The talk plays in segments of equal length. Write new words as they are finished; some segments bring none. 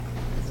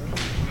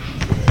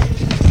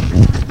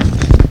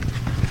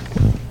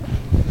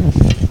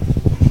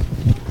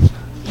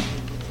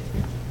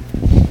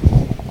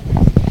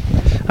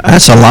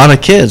That's a lot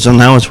of kids, and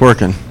now it's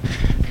working.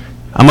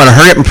 I'm going to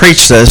hurry up and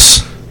preach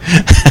this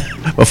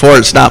before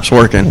it stops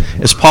working.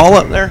 Is Paul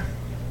up there?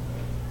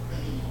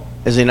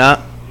 Is he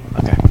not?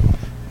 Okay.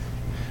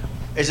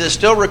 Is it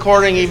still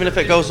recording even if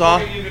it goes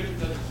off?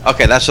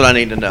 Okay, that's what I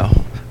need to know.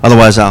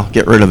 Otherwise, I'll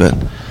get rid of it.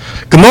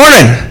 Good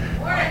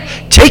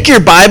morning. Take your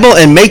Bible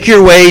and make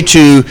your way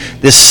to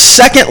the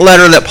second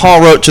letter that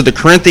Paul wrote to the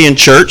Corinthian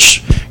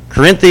church,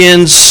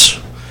 Corinthians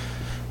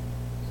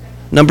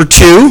number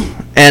 2,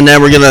 and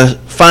then we're going to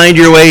find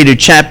your way to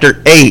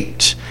chapter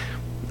 8.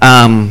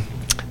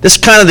 This is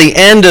kind of the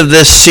end of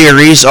this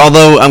series,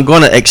 although I'm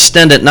going to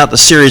extend it, not the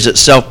series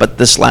itself, but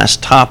this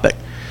last topic,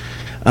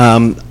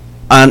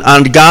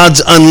 on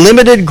God's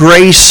unlimited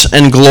grace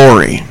and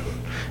glory.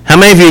 How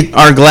many of you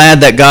are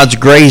glad that God's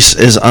grace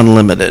is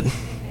unlimited?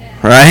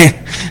 Right?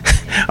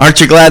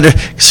 Aren't you glad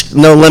there's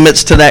no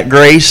limits to that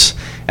grace?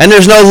 And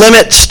there's no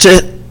limits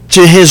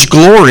to his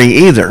glory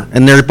either,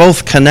 and they're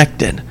both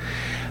connected.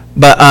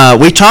 But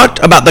we talked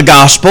about the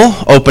gospel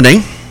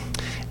opening,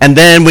 and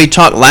then we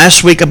talked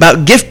last week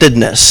about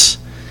giftedness.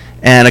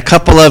 And a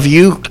couple of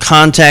you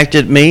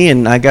contacted me,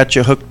 and I got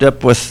you hooked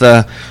up with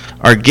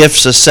our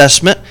gifts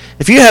assessment.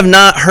 If you have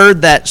not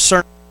heard that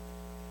sermon,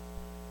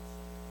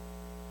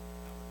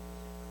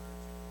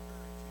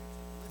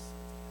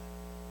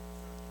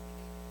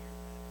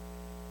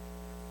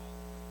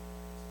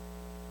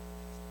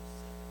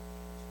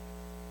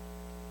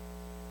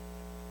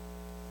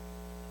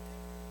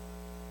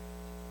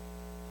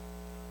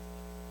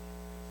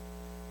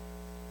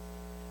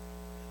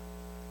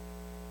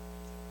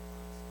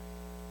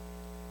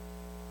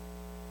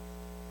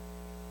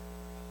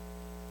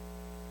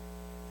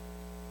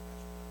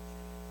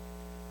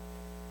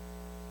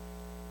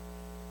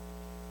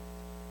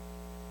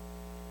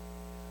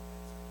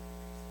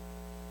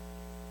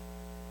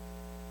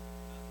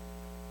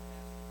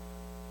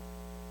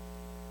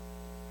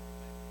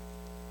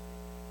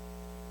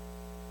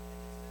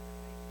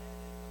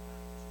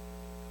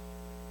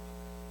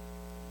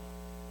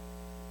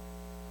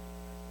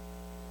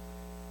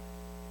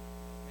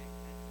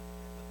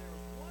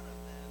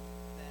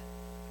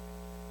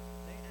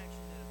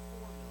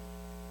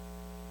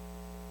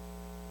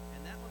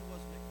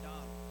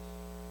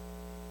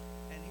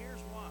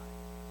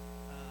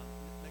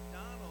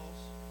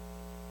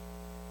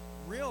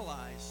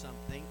 realize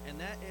something, and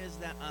that is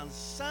that on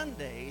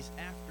Sundays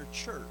after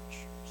church,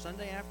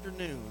 Sunday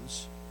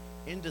afternoons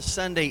into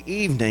Sunday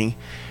evening,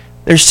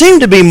 there seem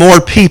to be more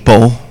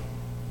people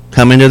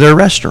coming to their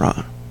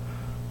restaurant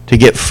to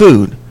get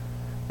food.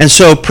 And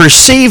so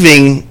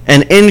perceiving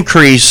an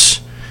increase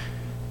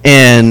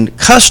in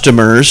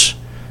customers,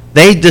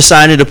 they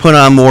decided to put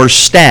on more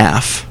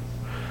staff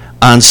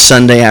on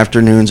Sunday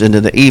afternoons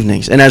into the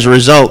evenings. And as a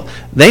result,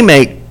 they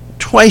make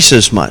twice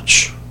as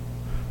much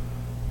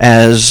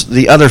as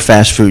the other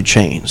fast food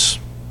chains.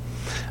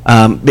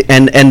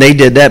 And they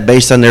did that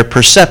based on their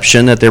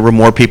perception that there were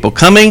more people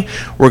coming.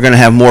 We're going to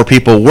have more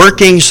people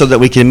working so that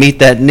we can meet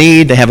that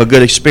need. They have a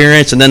good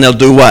experience, and then they'll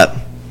do what?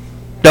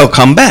 They'll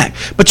come back.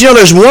 But you know,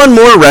 there's one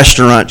more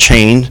restaurant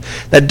chain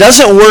that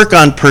doesn't work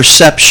on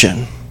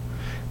perception.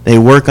 They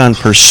work on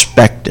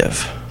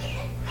perspective.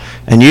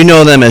 And you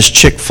know them as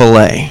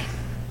Chick-fil-A.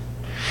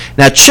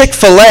 Now,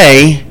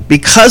 Chick-fil-A,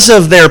 because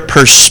of their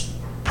perspective,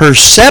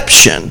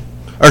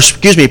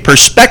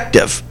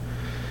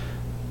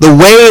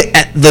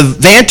 the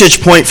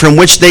vantage point from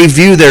which they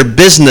view their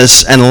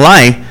business and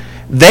life,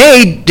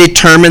 they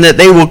determine that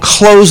they will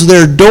close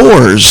their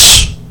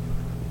doors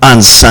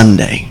on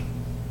Sunday.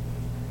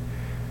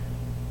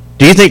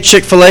 Do you think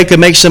Chick-fil-A could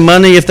make some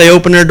money if they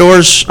open their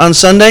doors on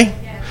Sunday?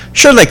 Yeah.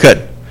 Sure they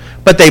could.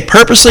 But they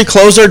purposely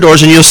close their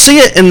doors, and you'll see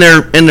it in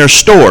their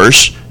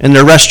stores, in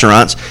their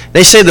restaurants.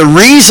 They say the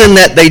reason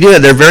that they do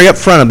it, they're very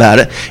upfront about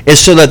it, is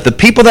so that the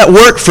people that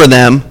work for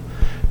them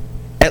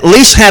at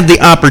least have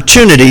the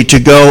opportunity to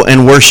go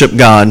and worship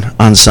God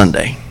on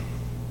Sunday.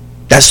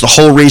 That's the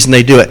whole reason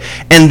they do it.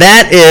 And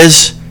that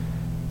is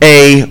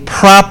a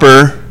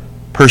proper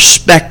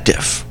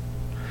perspective.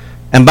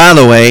 And by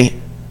the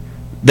way,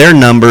 their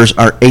numbers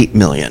are 8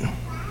 million.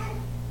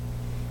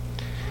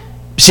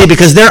 See,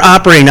 because they're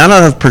operating not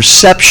out of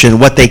perception,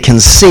 what they can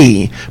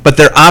see, but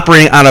they're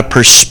operating out of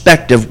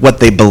perspective, what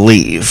they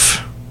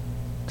believe.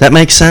 Does that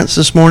make sense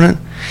this morning?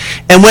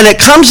 And when it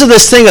comes to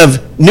this thing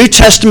of New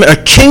Testament or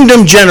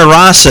kingdom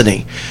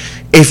generosity,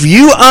 if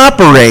you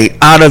operate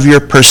out of your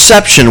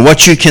perception,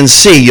 what you can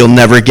see, you'll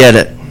never get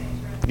it.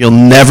 You'll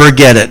never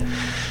get it.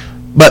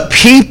 But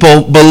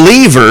people,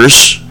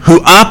 believers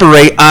who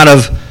operate out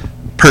of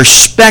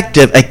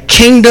perspective, a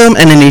kingdom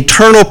and an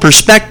eternal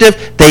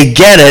perspective, they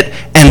get it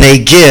and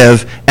they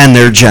give and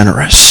they're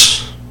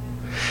generous.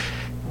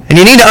 And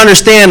you need to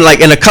understand,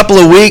 like in a couple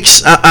of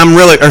weeks,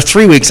 or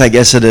 3 weeks, I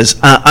guess it is.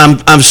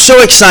 I'm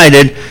so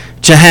excited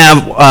to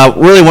have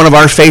really one of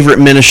our favorite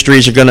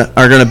ministries are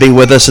gonna be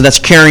with us, and that's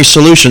Caring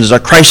Solutions, our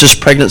crisis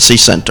pregnancy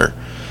center.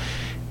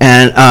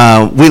 And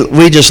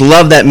we just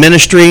love that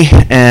ministry,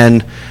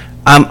 and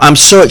I'm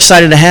so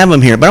excited to have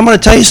them here. But I'm going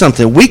to tell you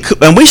something.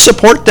 We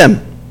support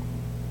them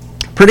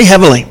pretty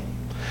heavily.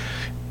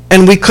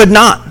 And we could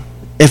not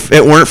if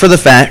it weren't for the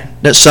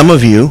fact that some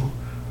of you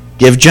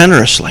give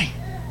generously.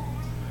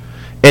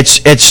 It's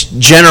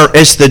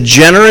the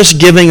generous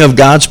giving of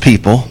God's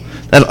people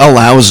that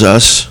allows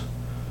us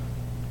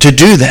to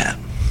do that.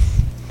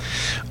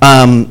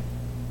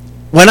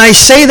 When I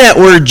say that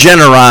word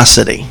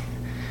generosity,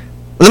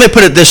 let me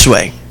put it this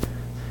way.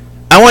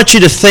 I want you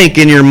to think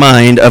in your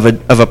mind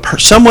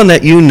of someone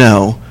that you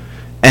know,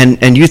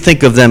 and you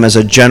think of them as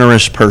a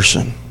generous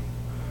person.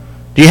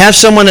 Do you have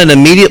someone that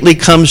immediately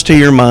comes to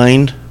your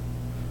mind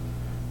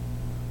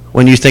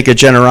when you think of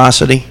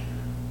generosity?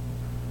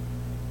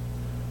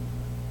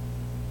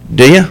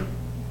 Do you?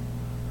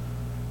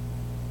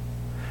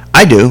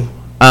 I do.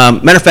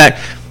 Matter of fact,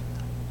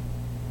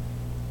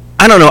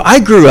 I don't know. I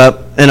grew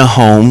up in a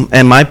home,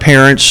 and my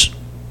parents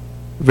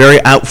very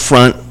out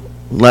front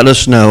let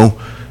us know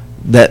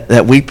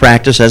that we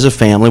practice as a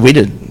family. We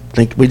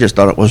just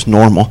thought it was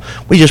normal.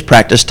 We just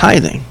practiced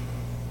tithing.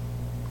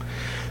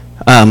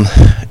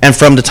 And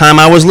from the time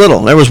I was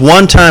little, there was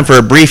one time for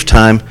a brief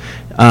time,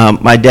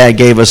 my dad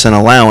gave us an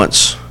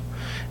allowance.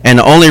 And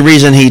the only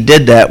reason he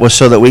did that was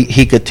so that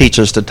he could teach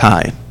us to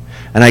tithe.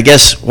 And I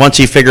guess once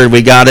he figured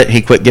we got it,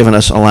 he quit giving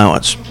us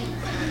allowance.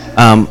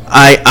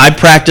 I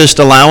practiced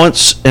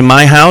allowance in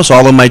my house,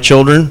 all of my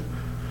children.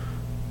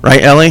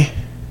 Right, Ellie?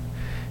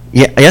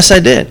 Yeah, yes, I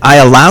did. I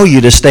allow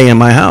you to stay in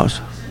my house.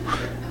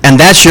 And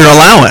that's your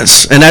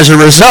allowance. And as a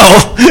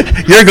result,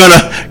 you're going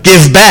to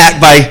give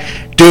back by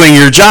doing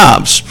your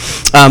jobs.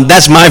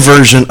 That's my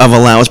version of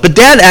allowance. But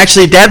Dad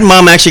and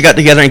Mom actually got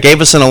together and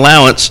gave us an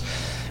allowance,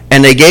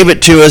 and they gave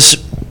it to us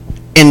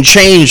in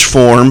change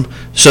form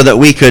so that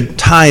we could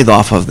tithe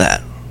off of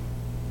that.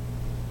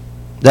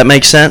 That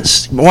makes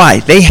sense? Why?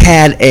 They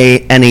had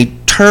an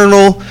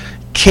eternal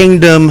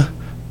kingdom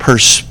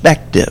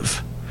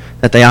perspective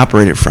that they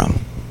operated from.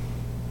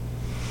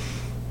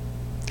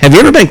 Have you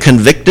ever been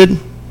convicted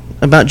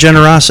about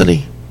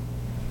generosity?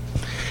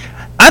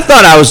 I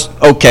thought I was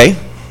okay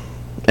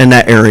in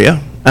that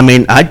area. I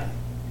mean, I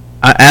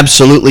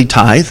absolutely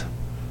tithe.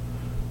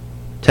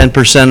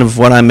 10% of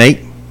what I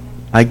make,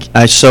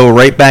 I sow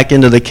right back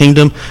into the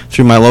kingdom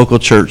through my local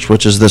church,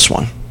 which is this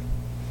one.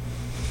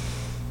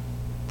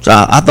 So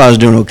I thought I was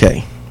doing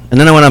okay. And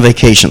then I went on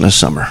vacation this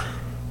summer.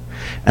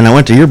 And I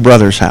went to your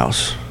brother's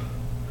house.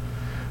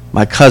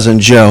 My cousin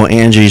Joe,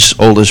 Angie's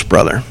oldest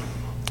brother.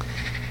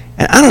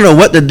 And I don't know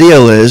what the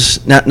deal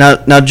is.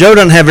 Now Joe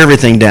doesn't have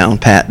everything down,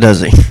 Pat,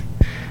 does he?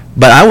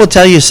 But I will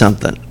tell you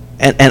something.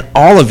 And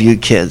all of you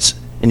kids,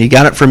 and you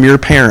got it from your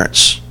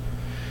parents,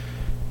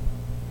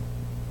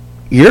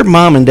 your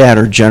mom and dad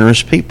are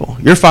generous people.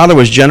 Your father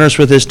was generous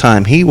with his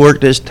time. He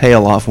worked his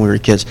tail off when we were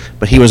kids,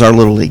 but he was our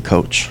Little League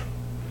coach.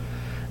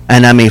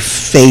 And I mean,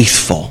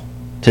 faithful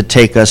to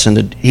take us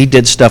into, he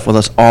did stuff with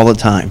us all the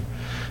time.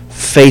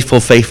 Faithful.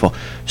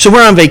 So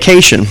we're on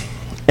vacation,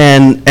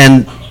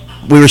 and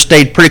we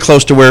stayed pretty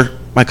close to where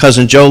my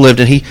cousin Joe lived,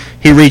 and he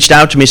reached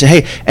out to me and said,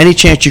 hey, any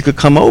chance you could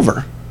come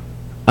over?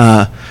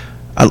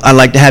 I'd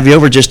like to have you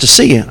over just to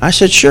see you. I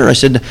said, sure. I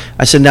said,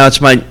 now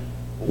it's my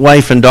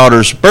wife and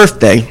daughter's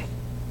birthday.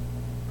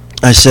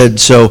 I said,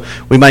 so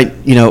we might,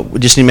 we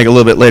just need to make it a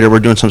little bit later. We're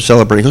doing some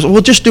celebrating. He goes,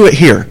 we'll just do it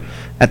here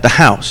at the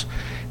house.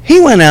 He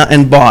went out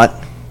and bought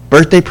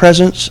birthday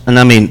presents, and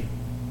I mean,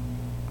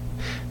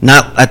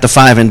 not at the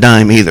 5 and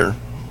dime either.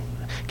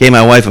 Gave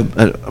my wife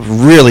a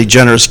really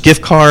generous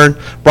gift card,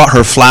 brought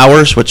her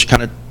flowers, which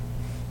kind of,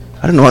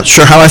 I don't know,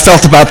 sure how I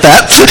felt about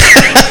that.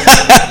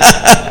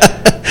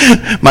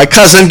 My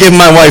cousin gave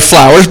my wife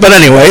flowers, but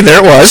anyway,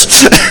 there it was.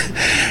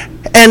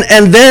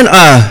 and then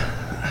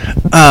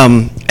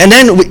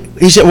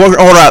he said, we'll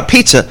order out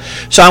pizza.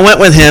 So I went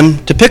with him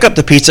to pick up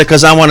the pizza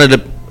because I wanted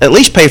to at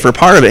least pay for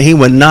part of it. He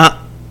would not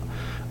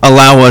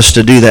allow us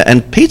to do that.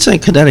 And pizza in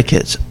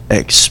Connecticut's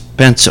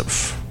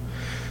expensive.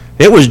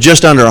 It was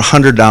just under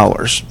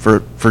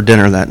 $100 for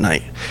dinner that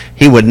night.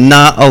 He would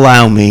not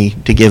allow me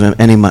to give him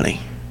any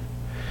money.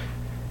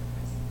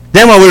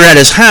 Then while we were at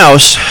his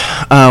house,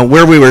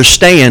 where we were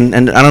staying,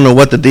 and I don't know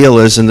what the deal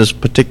is in this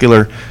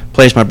particular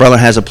place. My brother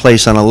has a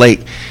place on a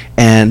lake.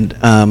 And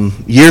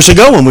years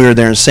ago when we were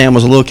there and Sam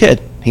was a little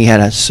kid, he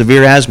had a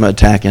severe asthma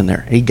attack in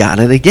there. He got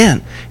it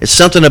again. It's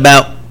something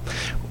about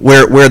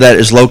where that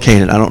is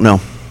located. I don't know.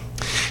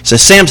 So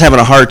Sam's having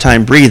a hard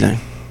time breathing.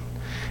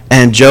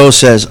 And Joe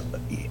says,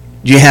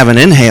 do you have an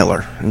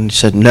inhaler? And he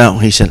said, no.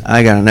 He said,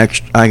 I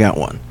got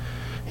one.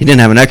 He didn't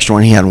have an extra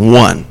one. He had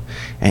one.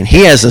 And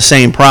he has the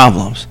same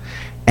problems.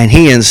 And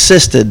he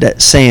insisted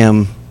that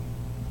Sam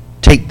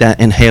take that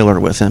inhaler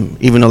with him,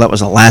 even though that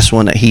was the last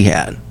one that he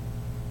had.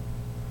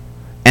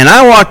 And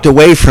I walked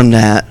away from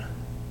that,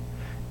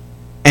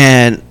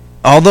 and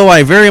although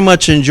I very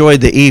much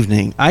enjoyed the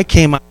evening, I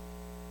came out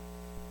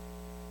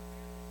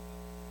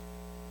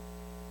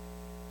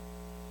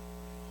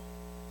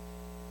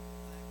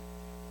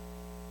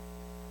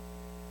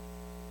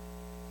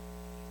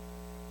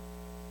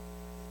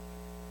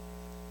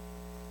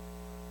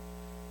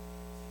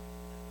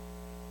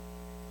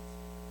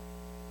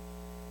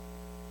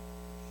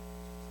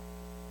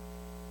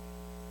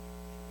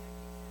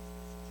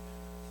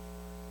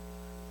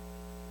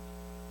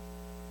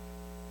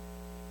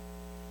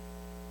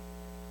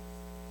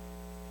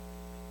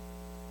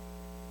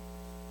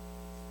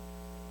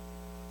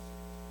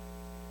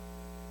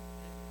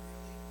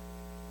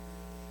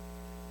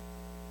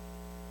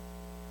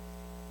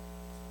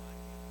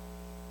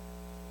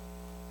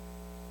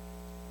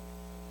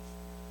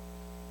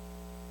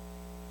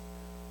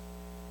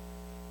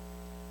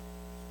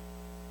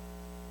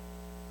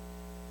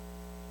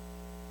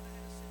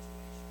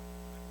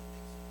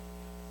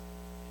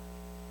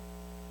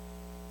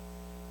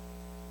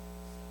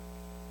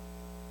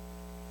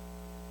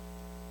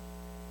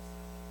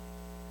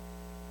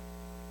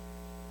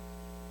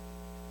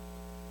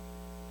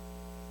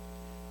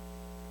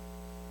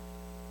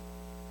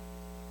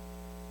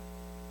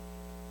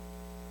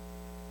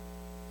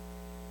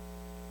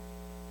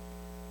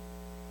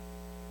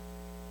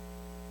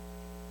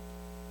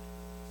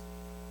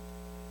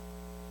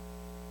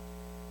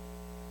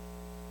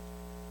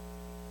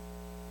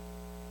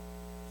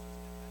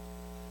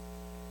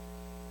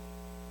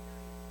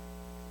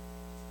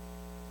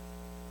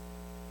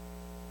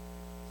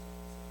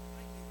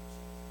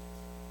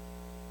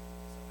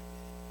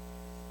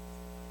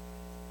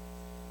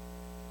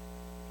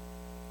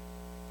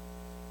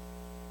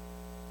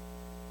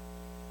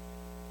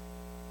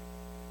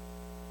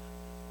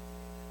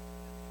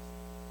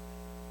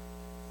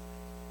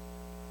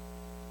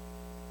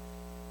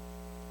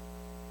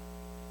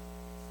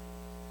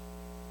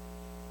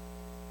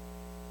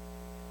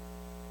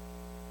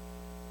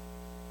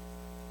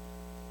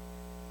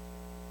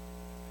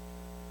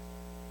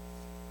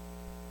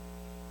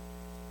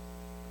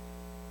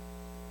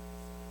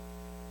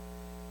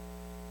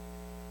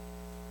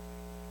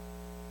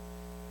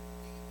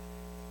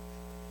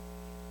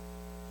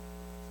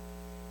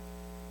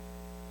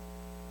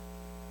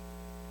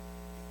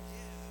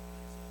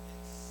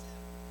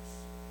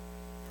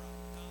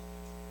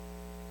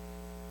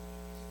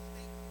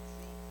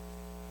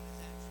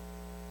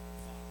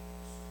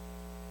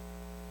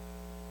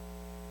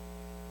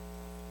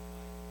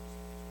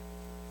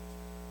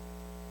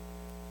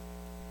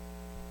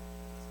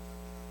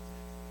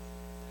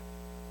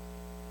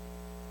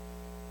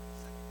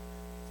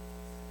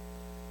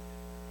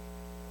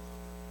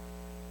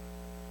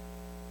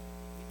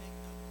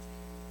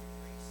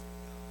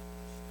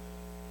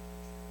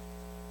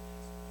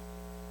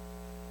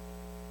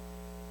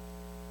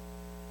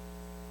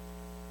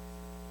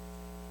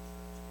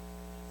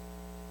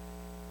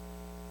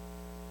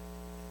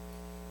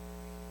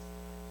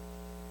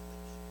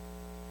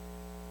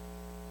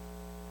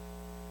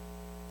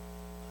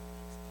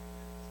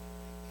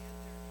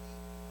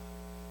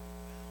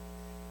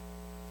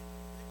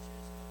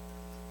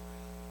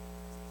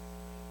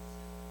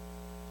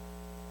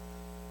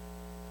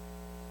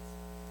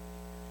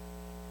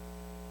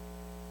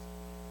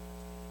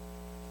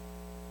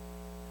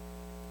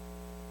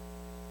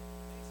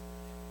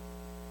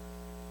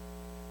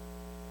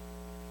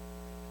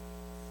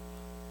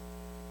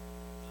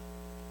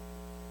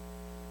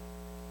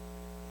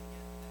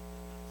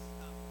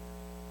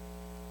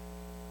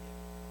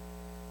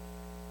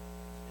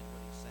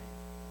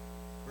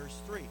Verse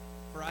 3,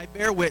 for I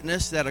bear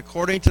witness that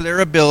according to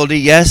their ability,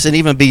 yes, and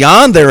even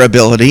beyond their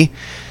ability,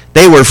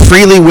 they were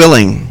freely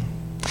willing,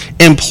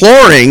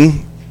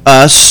 imploring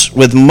us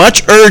with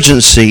much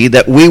urgency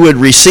that we would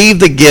receive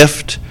the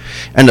gift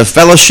and the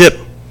fellowship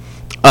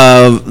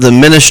of the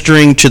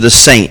ministering to the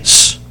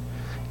saints.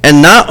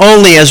 And not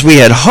only as we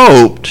had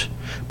hoped,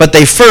 but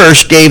they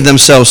first gave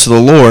themselves to the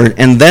Lord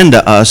and then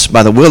to us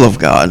by the will of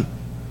God.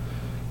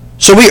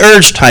 So we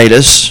urged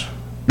Titus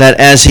that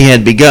as he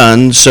had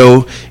begun,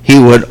 so he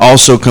would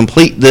also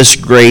complete this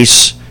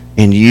grace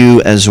in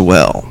you as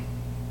well.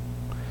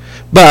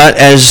 But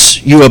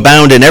as you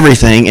abound in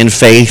everything, in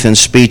faith and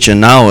speech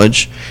and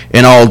knowledge,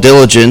 in all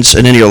diligence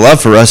and in your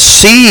love for us,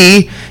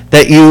 see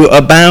that you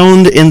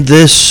abound in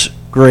this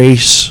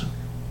grace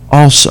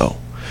also.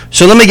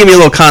 So let me give you a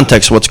little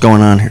context of what's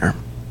going on here.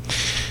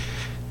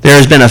 There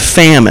has been a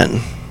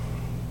famine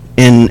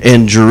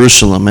in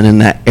Jerusalem and in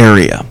that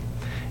area.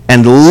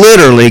 And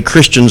literally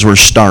Christians were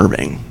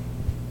starving.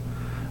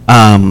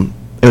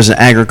 It was an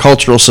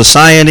agricultural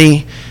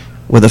society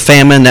with a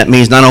famine. That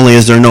means not only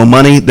is there no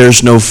money,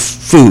 there's no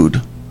food.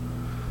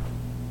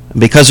 And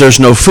because there's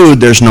no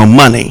food, there's no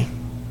money.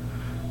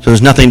 So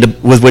there's nothing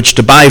with which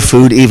to buy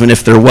food, even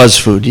if there was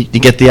food. You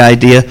get the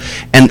idea?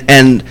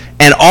 And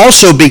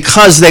also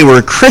because they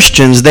were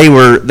Christians, they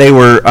were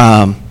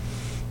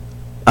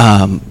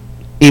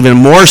even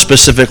more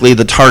specifically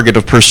the target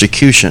of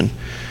persecution.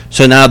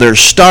 So now they're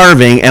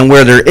starving, and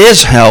where there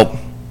is help,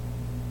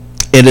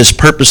 it is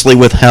purposely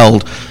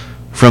withheld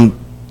from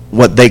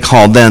what they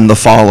called then the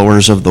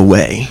followers of the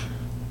way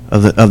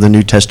of the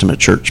New Testament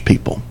church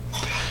people.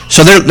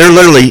 So they're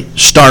literally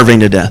starving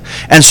to death.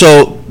 And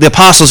so the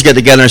apostles get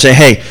together and say,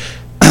 hey,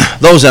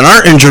 those that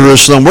aren't in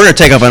Jerusalem, we're going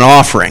to take up an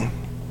offering.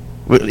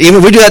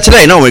 Even we do that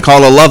today. No, we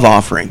call it a love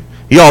offering.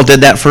 You all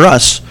did that for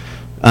us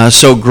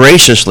so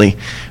graciously.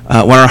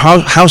 When our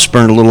house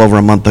burned a little over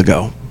a month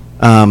ago,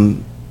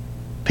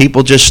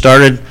 people just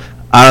started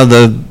out of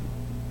the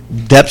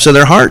depths of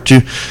their heart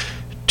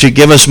to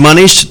give us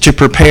monies to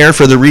prepare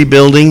for the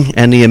rebuilding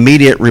and the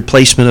immediate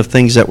replacement of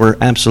things that were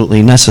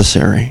absolutely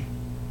necessary.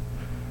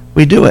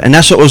 We do it, and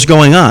that's what was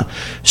going on.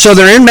 So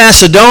they're in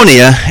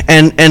Macedonia,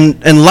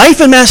 and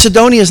life in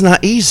Macedonia is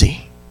not easy.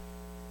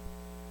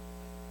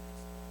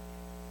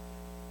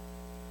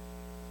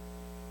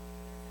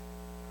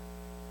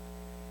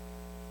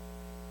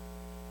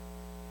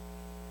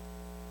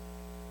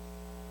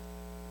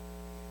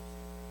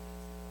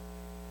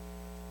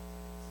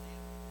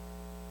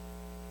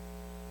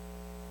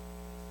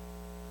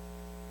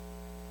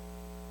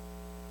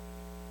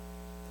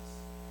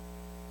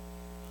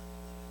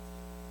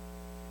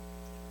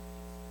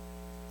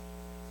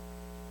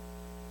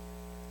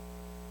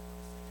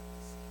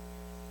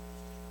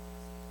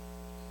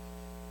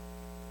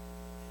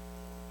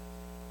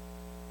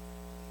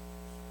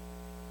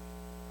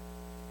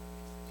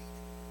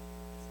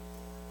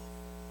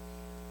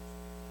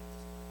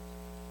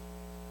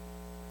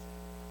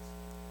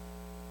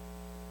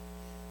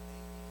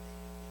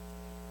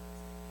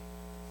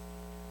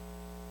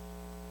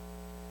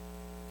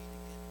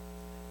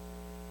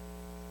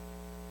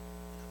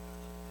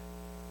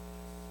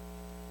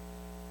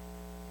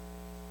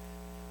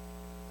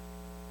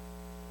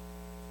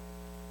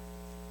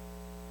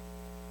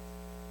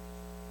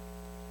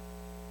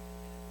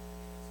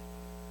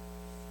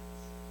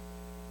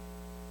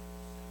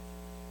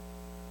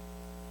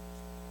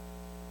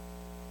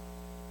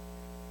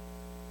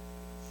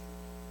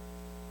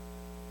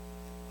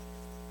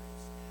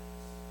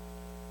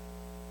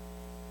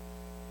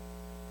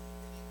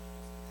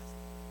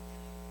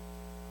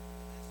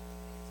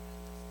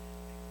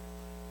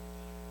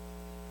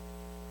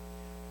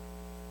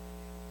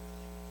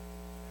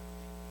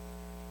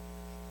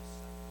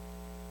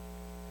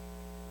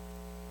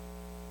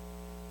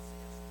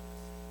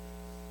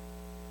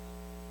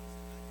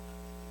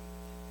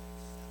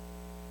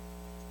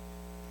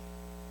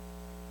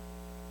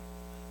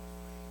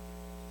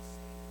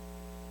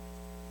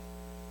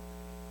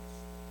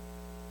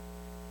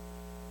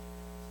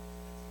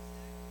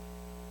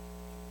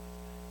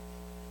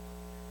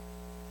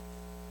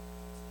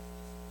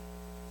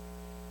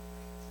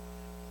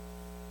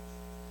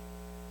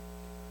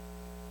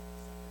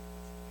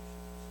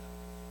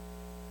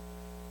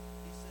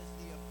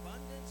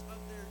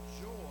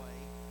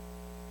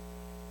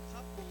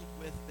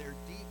 With their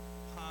deep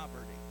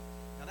poverty.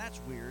 Now that's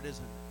weird,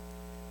 isn't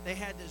it? They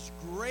had this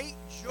great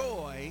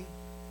joy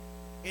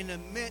in the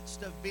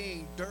midst of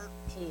being dirt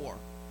poor.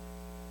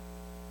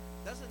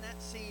 Doesn't that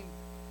seem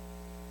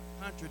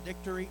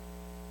contradictory?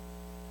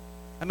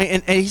 I mean,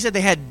 and he said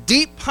they had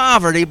deep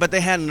poverty, but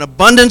they had an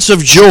abundance of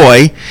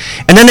joy,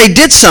 and then they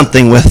did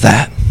something with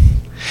that.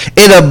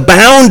 It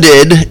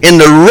abounded in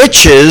the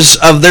riches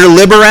of their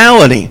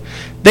liberality.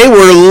 They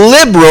were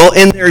liberal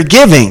in their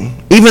giving,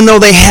 even though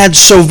they had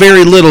so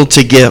very little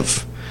to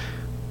give.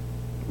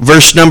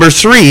 Verse number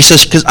 3, he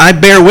says, because I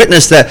bear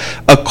witness that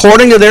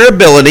according to their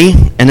ability,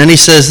 and then he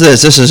says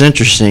this is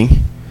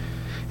interesting.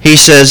 He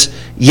says,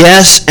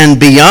 yes, and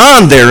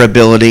beyond their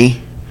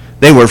ability,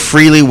 They were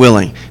freely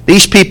willing.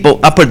 These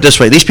people, I'll put it this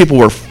way, these people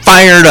were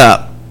fired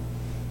up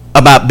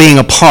about being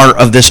a part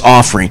of this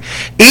offering.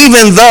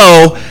 Even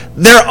though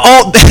their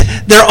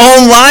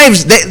own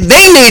lives,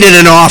 they needed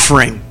an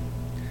offering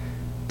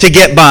to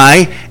get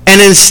by.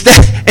 And instead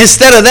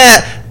of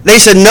that, they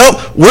said,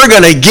 nope, we're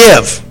going to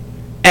give.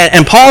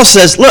 And Paul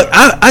says, look,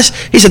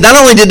 he said, not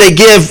only did they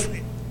give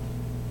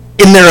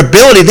in their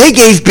ability, they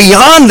gave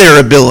beyond their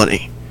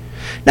ability.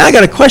 Now I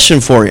got a question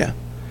for you.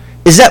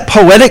 Is that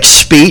poetic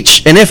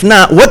speech? And if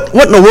not, what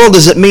in the world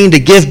does it mean to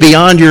give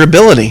beyond your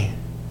ability?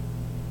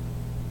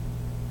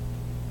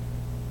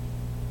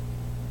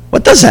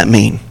 What does that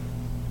mean?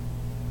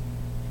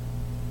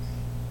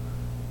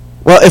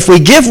 Well, if we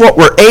give what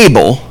we're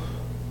able,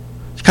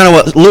 it's kind of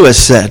what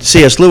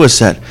C.S. Lewis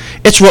said,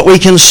 it's what we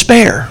can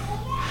spare.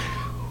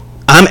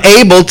 I'm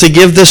able to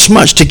give this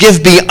much. To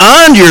give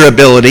beyond your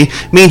ability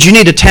means you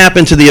need to tap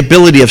into the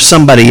ability of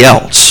somebody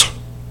else.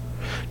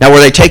 Now, were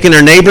they taking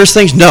their neighbor's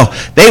things? No.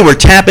 They were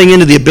tapping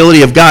into the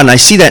ability of God. And I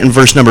see that in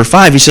verse number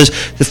 5. He says,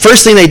 the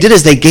first thing they did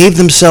is they gave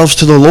themselves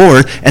to the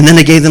Lord, and then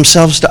they gave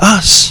themselves to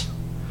us.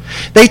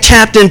 They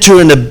tapped into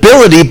an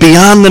ability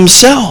beyond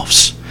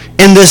themselves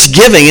in this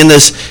giving, in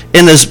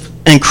this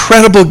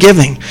incredible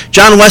giving.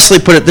 John Wesley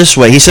put it this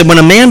way. He said, when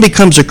a man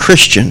becomes a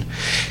Christian,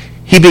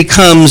 he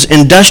becomes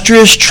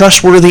industrious,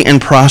 trustworthy,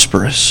 and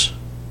prosperous.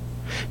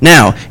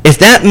 Now, if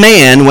that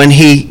man, when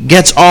he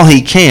gets all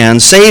he can,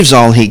 saves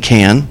all he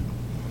can,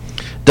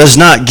 does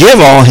not give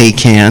all he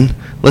can,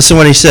 listen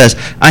what he says,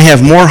 I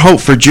have more hope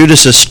for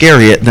Judas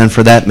Iscariot than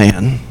for that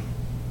man.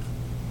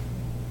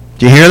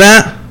 Do you hear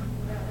that?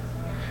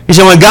 He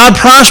said when God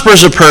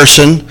prospers a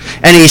person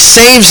and he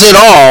saves it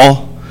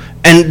all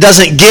and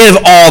doesn't give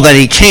all that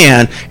he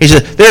can, he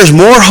said there's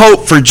more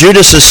hope for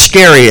Judas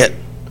Iscariot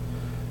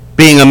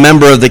being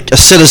a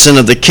citizen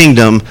of the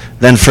kingdom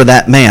than for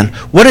that man.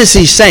 What is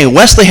he saying?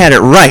 Wesley had it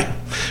right.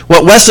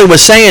 What Wesley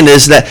was saying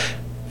is that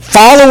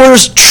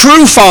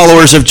true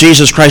followers of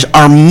Jesus Christ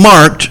are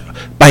marked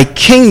by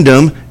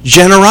kingdom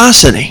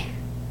generosity.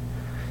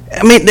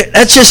 I mean,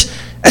 that's just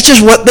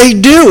what they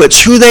do.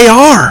 It's who they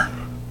are.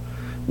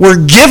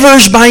 We're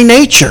givers by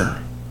nature.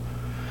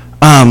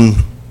 John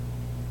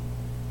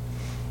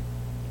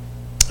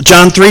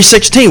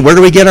 3:16, where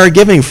do we get our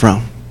giving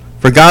from?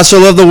 For God so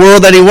loved the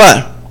world that he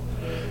what?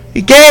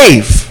 He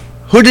gave.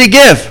 Who did he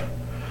give?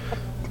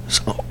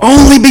 His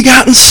only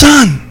begotten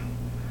Son.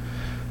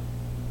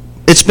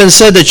 It's been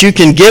said that you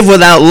can give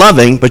without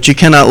loving, but you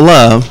cannot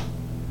love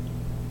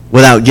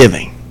without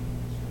giving.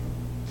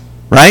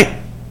 Right?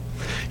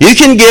 You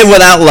can give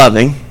without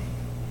loving.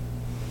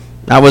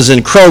 I was in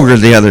Kroger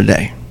the other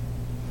day.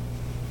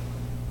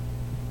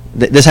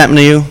 This happened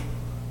to you?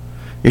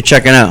 You're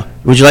checking out.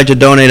 Would you like to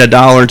donate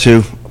 $1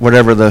 to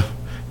whatever the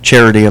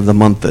charity of the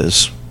month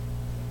is?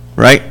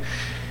 Right?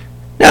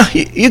 Now,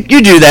 you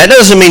do that. It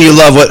doesn't mean you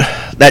love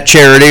that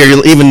charity or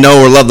you even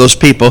know or love those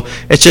people.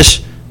 It's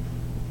just,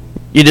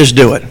 you just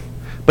do it.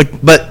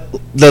 But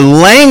the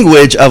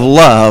language of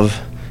love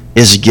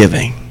is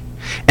giving.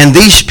 And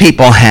these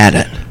people had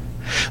it.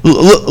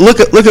 Look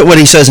at what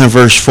he says in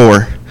verse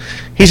 4.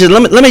 He said,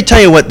 let me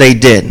tell you what they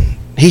did.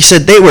 He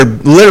said they were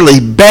literally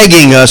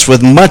begging us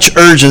with much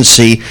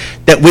urgency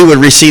that we would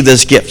receive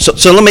this gift.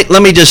 So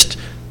let me just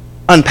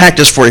unpack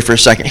this for you for a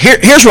second.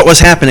 Here's what was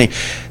happening.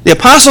 The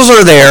apostles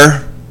are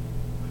there.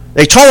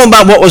 They told them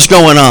about what was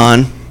going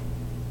on.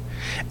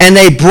 And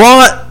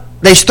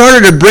they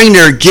started to bring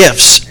their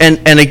gifts.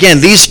 And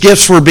again, these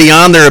gifts were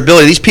beyond their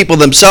ability. These people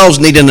themselves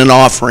needed an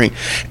offering.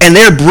 And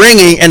they're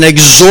bringing an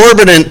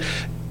exorbitant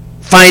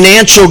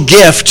financial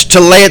gift to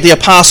lay at the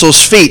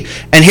apostles' feet.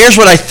 And here's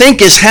what I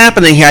think is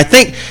happening here. I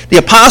think the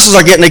apostles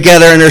are getting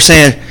together and they're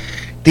saying,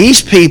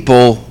 these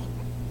people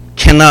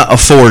cannot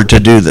afford to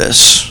do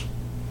this.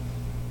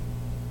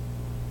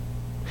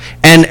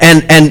 And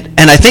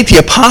I think the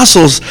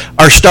apostles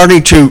are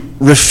starting to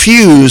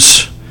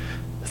refuse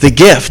the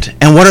gift.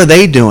 And what are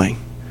they doing?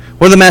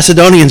 What are the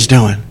Macedonians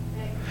doing?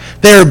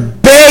 They're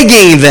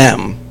begging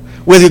them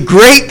with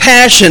great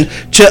passion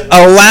to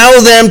allow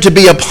them to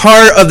be a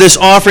part of this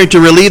offering to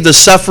relieve the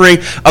suffering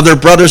of their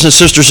brothers and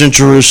sisters in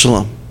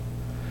Jerusalem.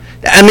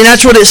 I mean,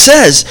 that's what it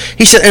says.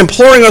 He said,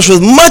 imploring us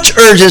with much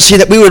urgency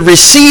that we would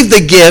receive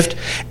the gift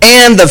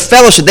and the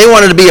fellowship. They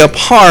wanted to be a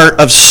part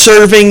of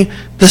serving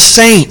the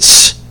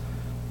saints.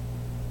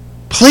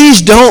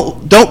 Please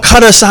don't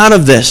cut us out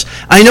of this.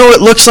 I know it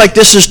looks like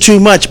this is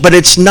too much, but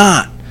it's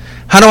not.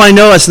 How do I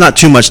know it's not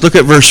too much? Look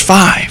at verse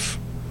 5.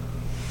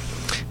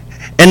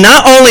 And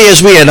not only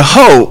as we had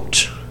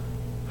hoped,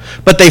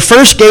 but they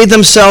first gave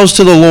themselves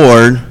to the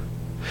Lord,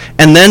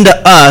 and then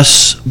to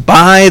us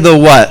by the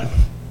what?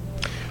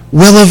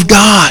 Will of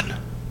God.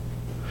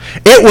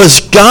 It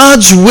was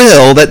God's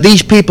will that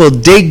these people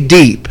dig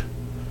deep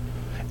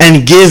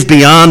and give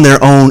beyond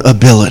their own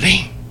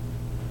ability.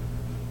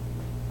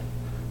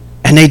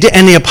 And they did,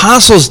 and the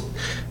apostles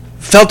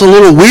felt a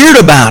little weird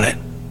about it,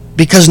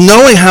 because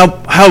knowing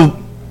how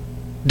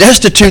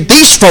destitute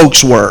these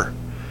folks were.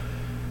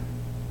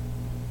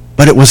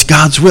 But it was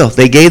God's will.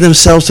 They gave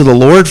themselves to the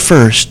Lord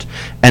first,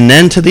 and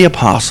then to the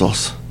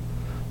apostles.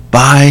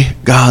 by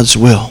God's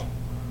will.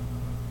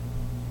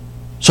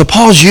 So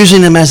Paul's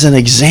using them as an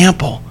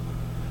example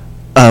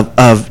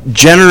of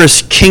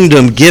generous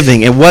kingdom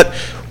giving and what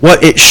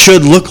it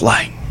should look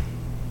like.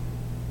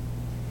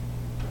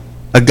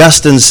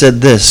 Augustine said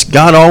this,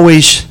 God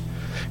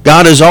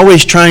is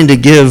always trying to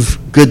give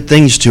good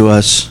things to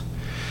us,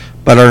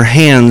 but our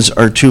hands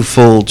are too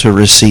full to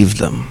receive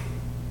them.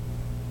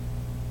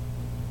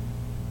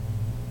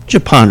 Would you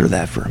ponder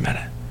that for a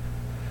minute?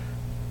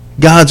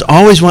 God's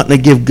always wanting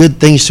to give good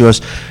things to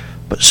us,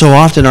 but so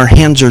often our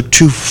hands are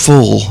too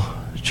full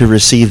to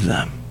receive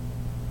them.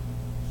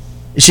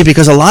 You see,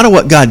 because a lot of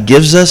what God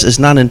gives us is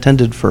not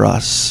intended for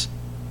us.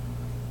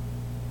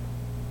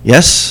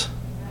 Yes?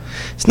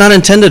 It's not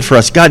intended for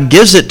us. God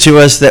gives it to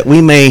us that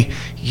we may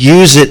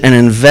use it and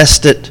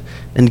invest it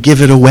and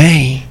give it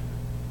away.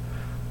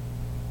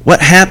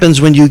 What happens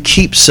when you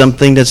keep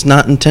something that's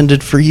not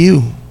intended for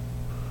you?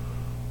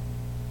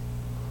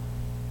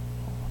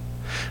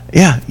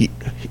 Yeah,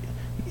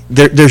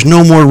 there's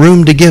no more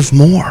room to give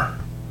more.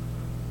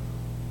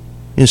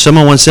 You know,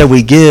 someone once said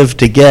we give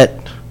to get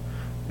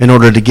in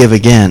order to give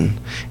again.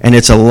 And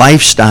it's a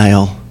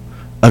lifestyle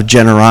of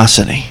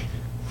generosity.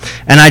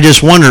 And I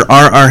just wonder,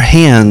 are our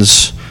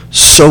hands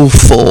so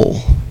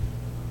full?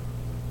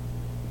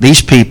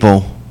 These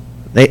people,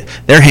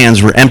 their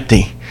hands were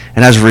empty.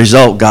 And as a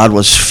result, God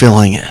was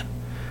filling it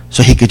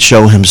so he could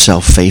show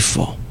himself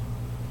faithful.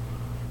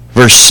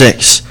 Verse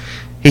 6,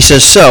 he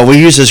says, so, we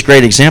use this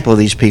great example of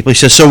these people. He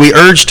says, so we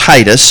urge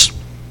Titus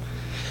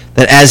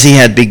that as he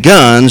had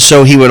begun,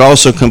 so he would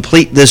also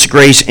complete this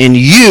grace in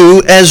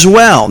you as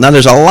well. Now,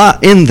 there's a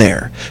lot in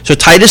there. So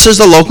Titus is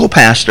the local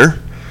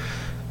pastor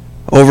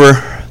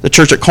over the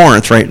church at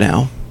Corinth right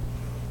now.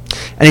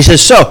 And he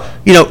says, so,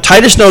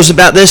 Titus knows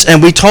about this,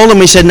 and we told him,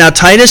 we said, now,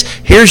 Titus,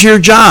 here's your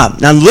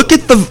job. Now, look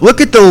at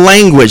the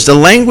language. The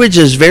language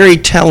is very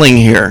telling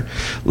here.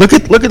 Look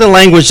at the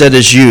language that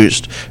is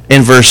used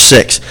in verse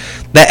 6.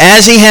 That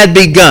as he had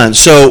begun,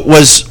 so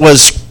was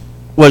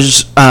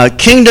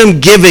kingdom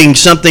giving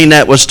something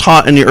that was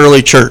taught in the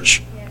early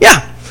church?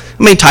 Yeah.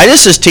 I mean,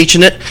 Titus is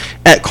teaching it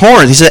at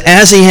Corinth. He said,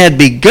 as he had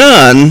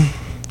begun,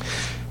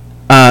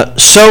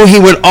 so he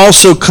would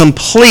also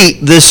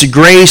complete this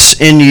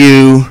grace in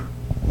you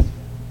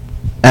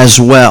as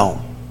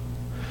well.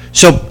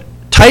 So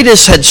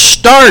Titus had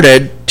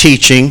started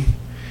teaching,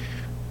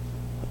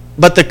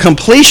 but the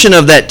completion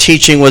of that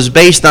teaching was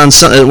based on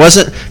something. It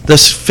wasn't the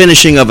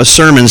finishing of a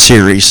sermon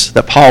series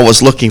that Paul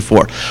was looking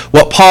for.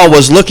 What Paul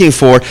was looking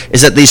for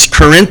is that these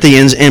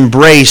Corinthians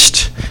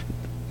embraced,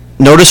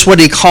 notice what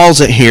he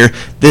calls it here,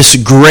 this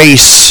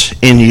grace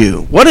in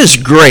you. What is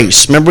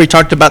grace? Remember we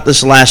talked about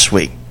this last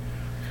week.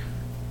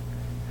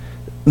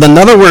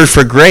 Another word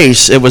for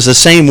grace, it was the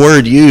same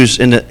word used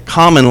in the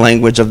common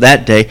language of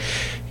that day.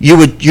 You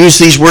would use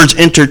these words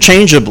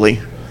interchangeably.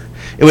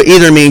 It would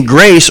either mean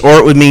grace or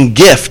it would mean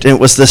gift, and it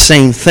was the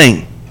same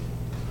thing.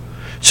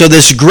 So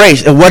this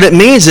grace, and what it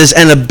means is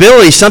an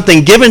ability,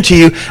 something given to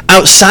you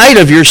outside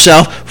of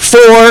yourself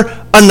for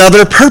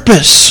another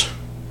purpose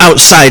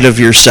outside of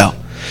yourself.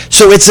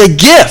 So it's a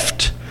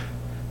gift.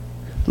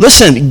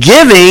 Listen,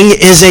 giving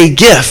is a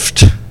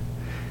gift.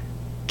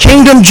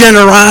 Kingdom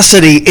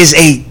generosity is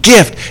a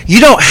gift.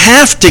 You don't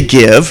have to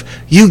give,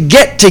 you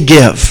get to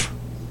give.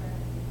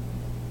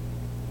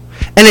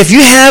 And if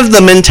you have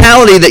the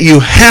mentality that you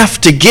have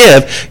to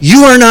give,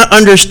 you are not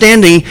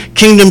understanding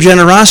kingdom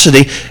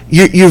generosity.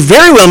 You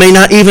very well may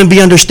not even be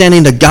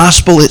understanding the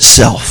gospel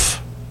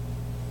itself.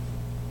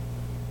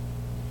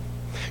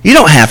 You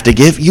don't have to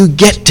give, you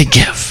get to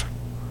give.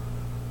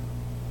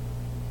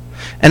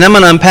 And I'm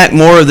going to unpack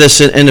more of this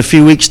in a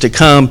few weeks to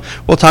come.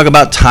 We'll talk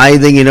about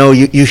tithing.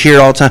 You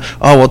hear all the time,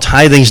 oh, well,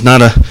 tithing's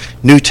not a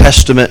New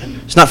Testament.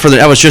 It's not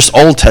that was just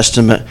Old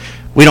Testament.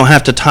 We don't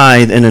have to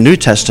tithe in the New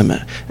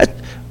Testament.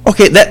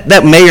 Okay,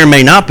 that may or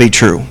may not be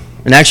true.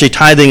 And actually,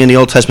 tithing in the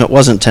Old Testament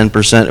wasn't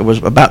 10%. It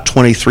was about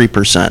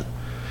 23%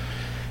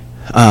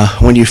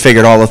 when you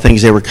figured all the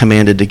things they were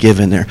commanded to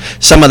give in there.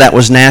 Some of that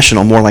was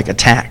national, more like a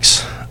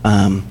tax.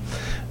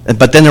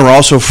 But then there were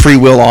also free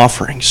will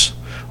offerings.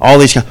 All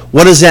these.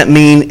 What does that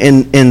mean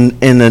in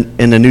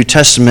the New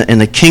Testament, in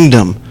the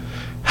kingdom?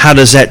 How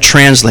does that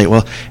translate?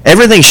 Well,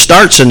 everything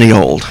starts in the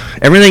Old.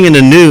 Everything in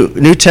the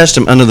New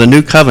Testament, under the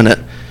New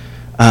Covenant,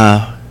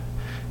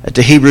 that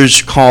the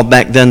Hebrews called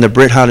back then the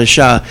Brit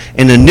Hadashah.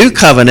 In the New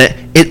Covenant,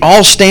 it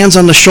all stands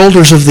on the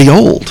shoulders of the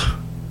Old.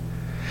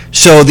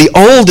 So the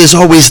Old is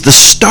always the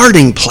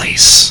starting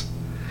place.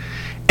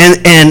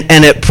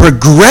 And it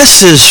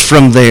progresses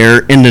from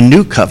there in the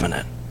New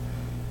Covenant.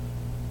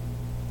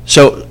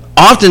 So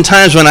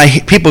oftentimes when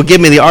people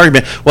give me the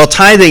argument, well,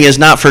 tithing is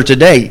not for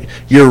today.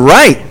 You're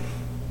right.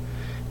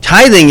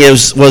 Tithing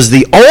was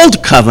the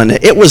Old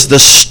Covenant. It was the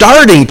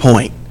starting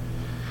point.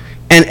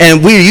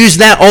 And we use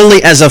that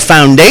only as a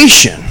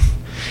foundation.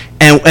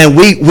 And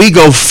we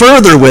go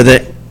further with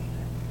it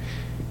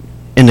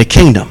in the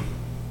kingdom.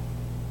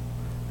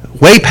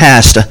 Way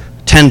past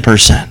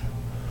 10%.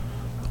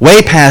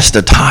 Way past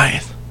a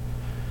tithe.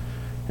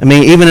 I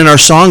mean, even in our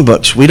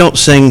songbooks, we don't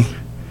sing,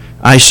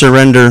 I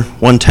surrender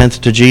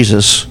 1/10 to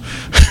Jesus.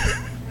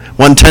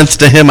 1/10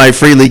 to him I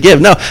freely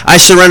give. No, I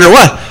surrender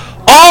what?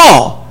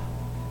 All.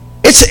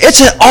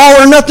 It's an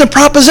all or nothing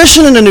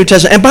proposition in the New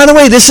Testament. And by the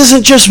way, this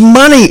isn't just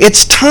money,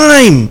 it's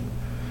time.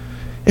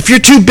 If you're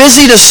too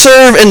busy to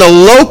serve in the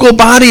local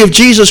body of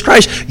Jesus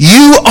Christ,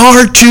 you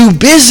are too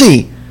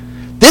busy.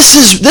 This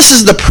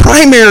is the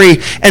primary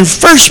and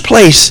first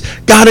place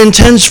God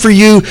intends for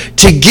you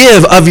to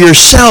give of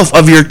yourself,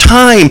 of your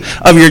time,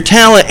 of your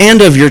talent,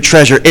 and of your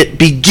treasure. It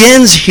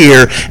begins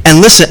here,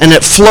 and listen, and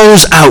it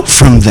flows out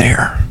from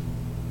there.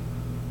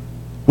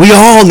 We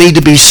all need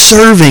to be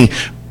serving,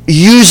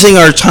 using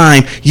our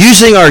time,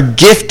 using our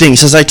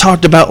giftings, as I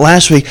talked about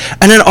last week,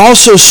 and then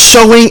also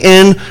sowing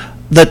in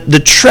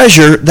the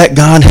treasure that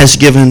God has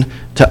given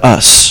to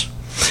us.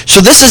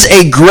 So this is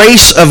a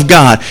grace of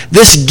God.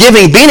 This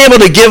giving, being able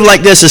to give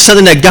like this is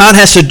something that God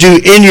has to do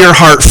in your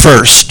heart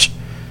first.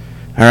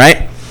 All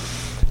right?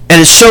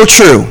 And it's so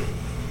true.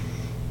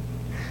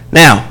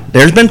 Now,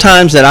 there's been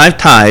times that I've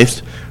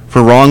tithed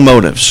for wrong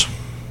motives.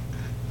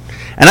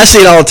 And I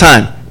see it all the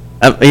time.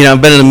 I've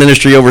been in the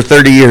ministry over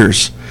 30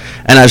 years,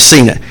 and I've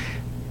seen it.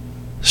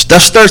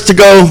 Stuff starts to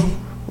go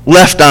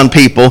left on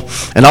people,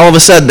 and all of a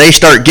sudden they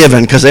start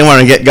giving because they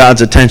want to get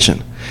God's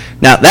attention.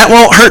 Now, that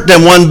won't hurt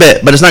them one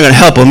bit, but it's not going to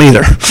help them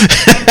either.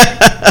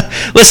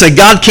 Listen,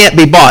 God can't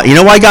be bought. You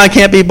know why God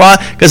can't be bought?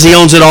 Because he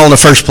owns it all in the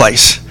first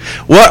place.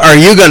 What are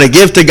you going to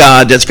give to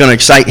God that's going to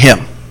excite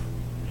him?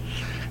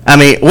 I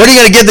mean, what are you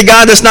going to give to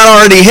God that's not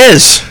already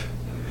his?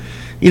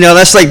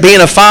 That's like being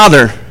a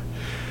father.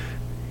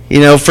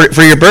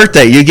 For your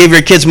birthday, you give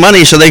your kids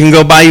money so they can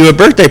go buy you a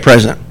birthday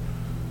present.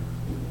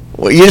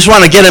 Well, you just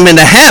want to get them in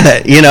the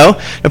habit,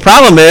 The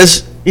problem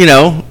is,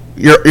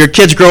 your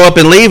kids grow up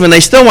and leave, and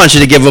they still want you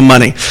to give them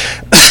money.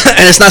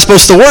 And it's not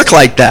supposed to work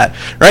like that,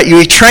 right?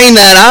 You train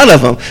that out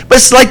of them. But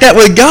it's like that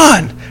with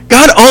God.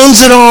 God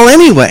owns it all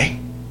anyway.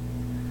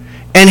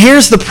 And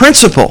here's the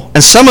principle,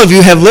 and some of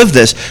you have lived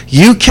this.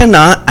 You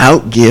cannot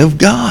outgive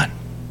God.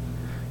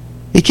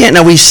 You can't.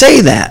 Now, we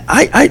say that.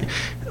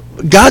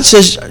 God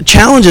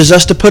challenges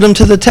us to put him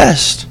to the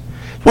test.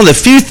 One of the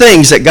few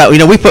things that God,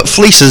 we put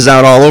fleeces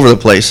out all over the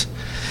place.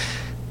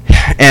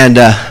 And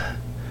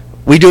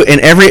we do it in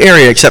every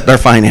area except our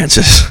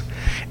finances.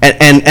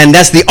 And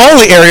that's the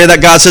only area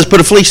that God says put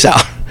a fleece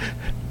out.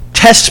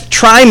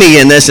 Try me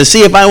in this and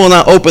see if I will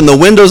not open the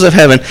windows of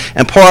heaven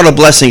and pour out a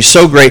blessing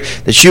so great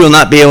that you will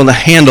not be able to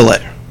handle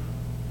it.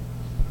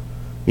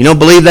 You don't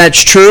believe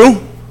that's true?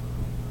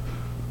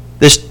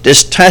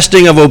 This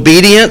testing of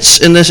obedience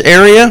in this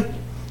area?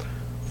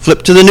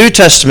 Flip to the New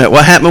Testament.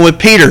 What happened with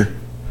Peter?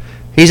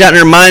 He's out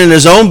there minding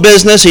his own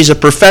business. He's a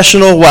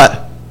professional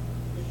what?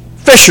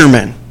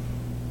 Fisherman.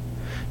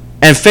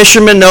 And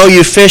fishermen know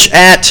you fish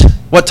at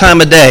what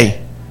time of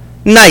day?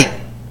 Night.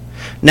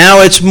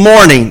 Now it's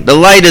morning. The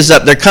light is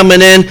up. They're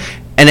coming in,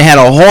 and they had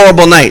a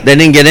horrible night. They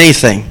didn't get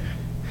anything.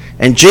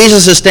 And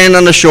Jesus is standing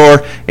on the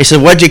shore. He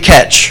said, "What'd you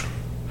catch?"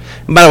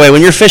 And by the way,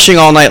 when you're fishing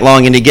all night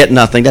long and you get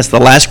nothing, that's the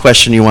last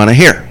question you want to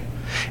hear.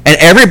 And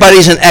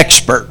everybody's an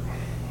expert,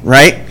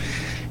 right?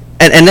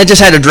 And that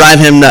just had to drive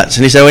him nuts.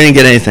 And he said, "We didn't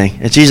get anything."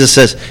 And Jesus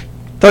says,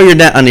 "Throw your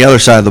net on the other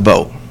side of the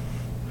boat."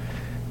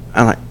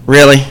 I'm like,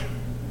 really?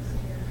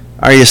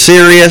 Are you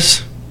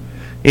serious?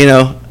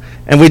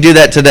 And we do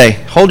that today.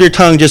 Hold your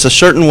tongue just a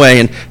certain way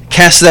and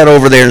cast that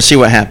over there and see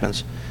what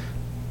happens.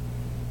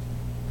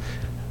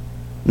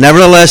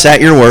 Nevertheless,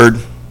 at your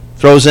word,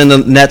 throws in the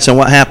nets, and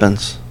what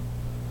happens?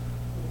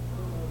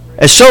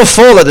 It's so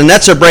full that the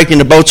nets are breaking,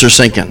 the boats are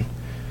sinking.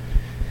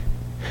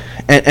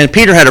 And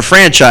Peter had a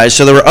franchise,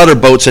 so there were other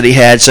boats that he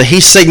had, so he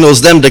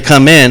signals them to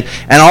come in,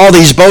 and all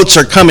these boats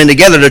are coming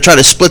together to try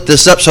to split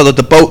this up so that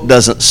the boat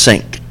doesn't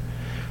sink.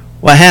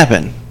 What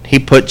happened? He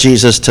put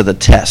Jesus to the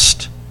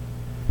test,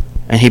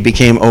 and he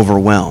became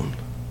overwhelmed.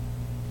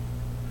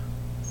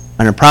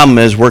 And the problem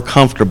is we're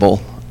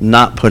comfortable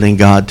not putting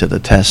God to the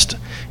test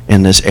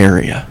in this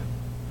area.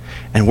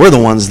 And we're the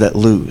ones that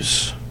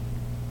lose.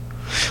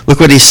 Look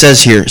what he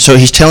says here. So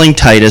he's telling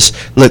Titus,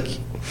 look,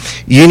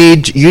 you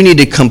need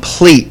to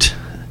complete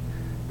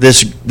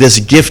this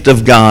gift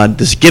of God,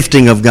 this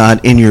gifting of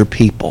God in your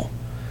people.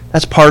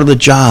 That's part of the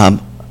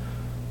job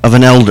of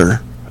an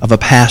elder, of a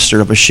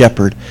pastor, of a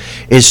shepherd,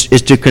 is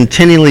to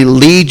continually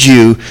lead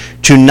you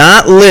to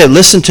not live,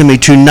 listen to me,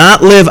 to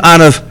not live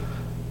out of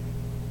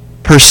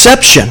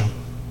perception,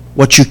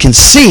 what you can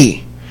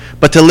see,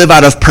 but to live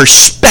out of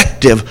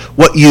perspective,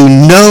 what you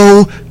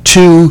know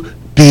to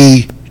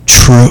be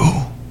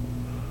true.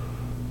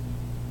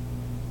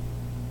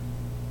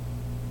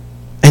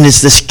 And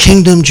it's this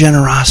kingdom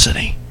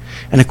generosity.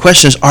 And the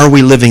question is, are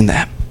we living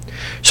that?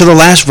 So the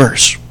last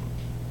verse,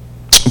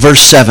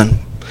 verse 7,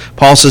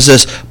 Paul says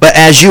this, but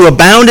as you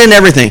abound in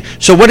everything.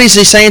 So what is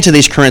he saying to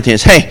these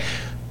Corinthians? Hey,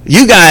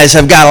 you guys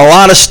have got a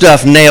lot of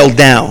stuff nailed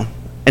down.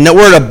 And the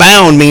word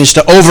abound means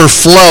to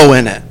overflow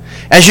in it.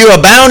 As you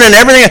abound in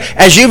everything,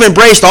 as you've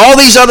embraced all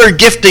these other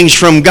giftings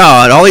from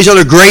God, all these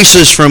other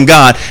graces from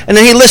God. And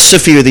then he lists a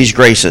few of these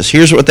graces.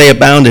 Here's what they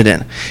abounded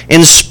in.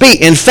 In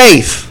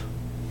faith.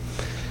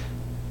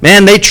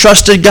 Man, they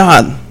trusted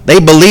God. They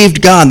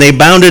believed God. They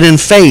abounded in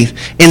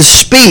faith, in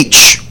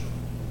speech,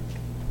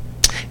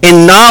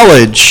 in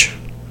knowledge,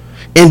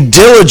 in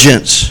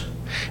diligence,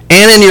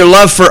 and in your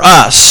love for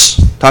us.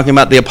 Talking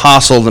about the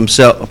apostles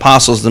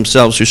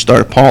themselves who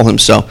started, Paul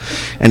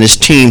himself and his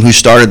team who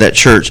started that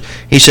church.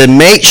 He said,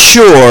 make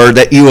sure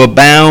that you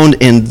abound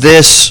in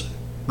this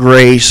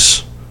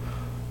grace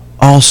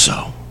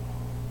also.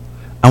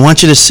 I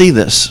want you to see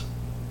this.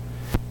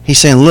 He's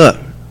saying, look,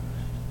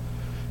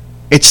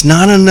 it's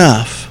not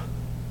enough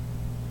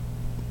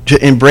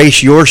to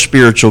embrace your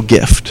spiritual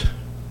gift.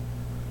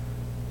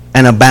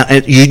 And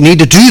you need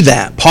to do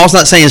that. Paul's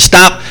not saying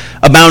stop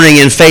abounding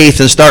in faith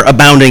and start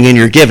abounding in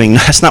your giving.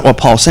 That's not what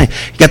Paul's saying.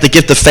 You got the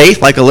gift of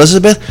faith like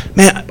Elizabeth.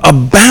 Man,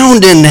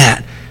 abound in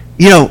that.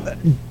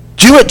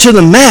 Do it to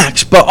the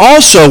max. But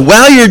also,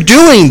 while you're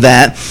doing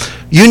that,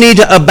 you need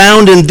to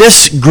abound in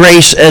this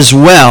grace as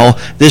well.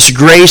 This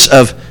grace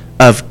of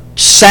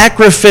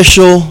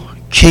sacrificial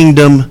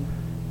kingdom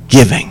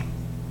giving.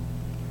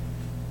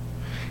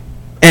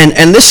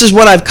 And this is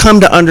what I've come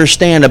to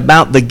understand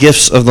about the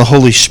gifts of the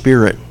Holy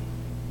Spirit.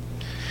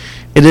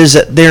 It is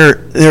that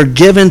they're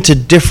given to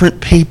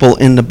different people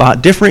in the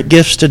body, different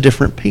gifts to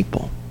different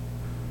people.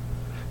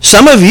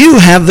 Some of you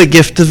have the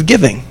gift of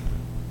giving.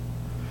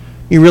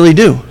 You really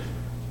do.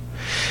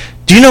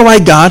 Do you know why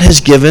God has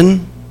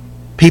given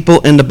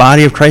people in the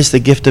body of Christ the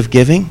gift of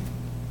giving?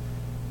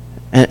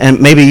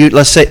 And maybe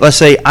let's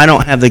say I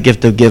don't have the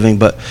gift of giving,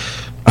 but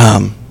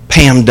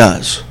Pam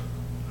does.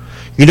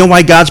 You know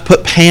why God's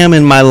put Pam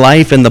in my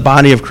life and the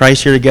body of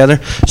Christ here together?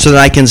 So that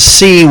I can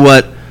see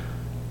what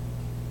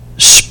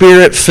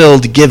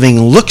Spirit-filled giving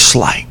looks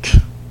like.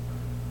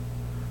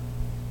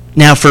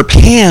 Now for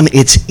Pam,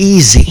 it's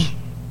easy.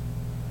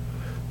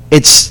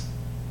 It's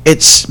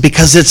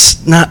because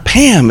it's not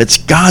Pam. It's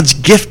God's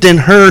gift in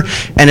her,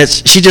 and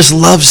she just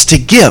loves to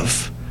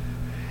give.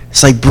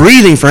 It's like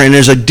breathing for her, and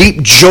there's a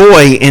deep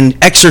joy in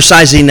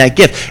exercising that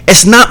gift.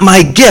 It's not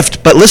my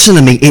gift, but listen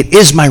to me, it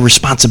is my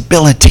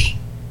responsibility.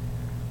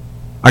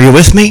 Are you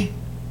with me?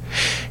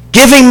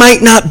 Giving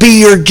might not be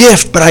your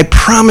gift, but I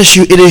promise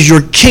you it is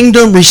your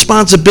kingdom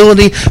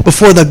responsibility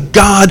before the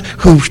God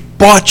who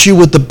bought you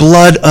with the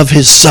blood of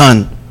his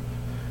Son.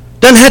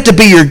 Doesn't have to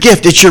be your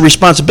gift, it's your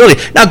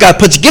responsibility. Now God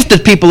puts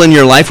gifted people in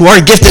your life who are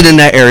gifted in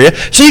that area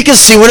so you can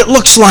see what it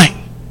looks like.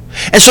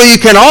 And so you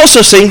can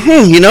also say,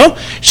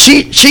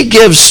 she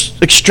gives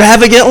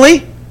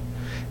extravagantly,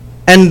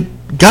 and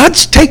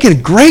God's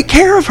taken great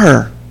care of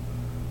her.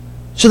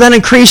 So that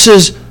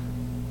increases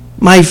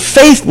my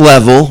faith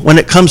level when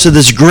it comes to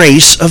this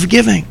grace of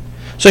giving.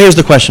 So here's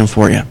the question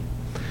for you.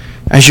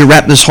 As you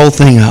wrap this whole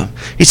thing up,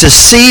 he says,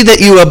 see that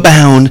you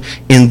abound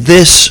in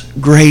this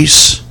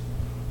grace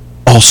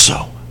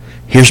also.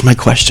 Here's my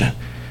question.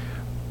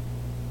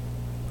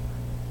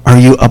 Are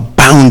you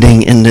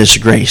abounding in this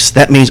grace?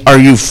 That means, are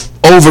you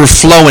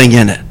overflowing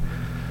in it?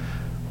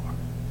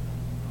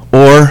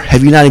 Or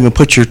have you not even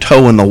put your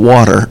toe in the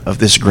water of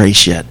this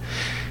grace yet?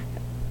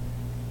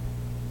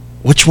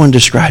 Which one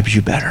describes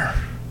you better?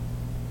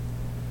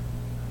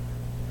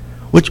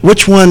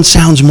 Which one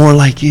sounds more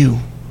like you?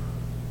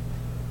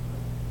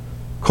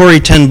 Corrie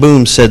ten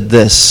Boom said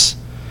this.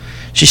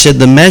 She said,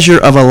 the measure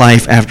of a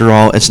life, after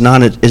all, is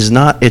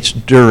not its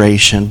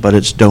duration, but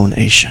its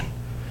donation.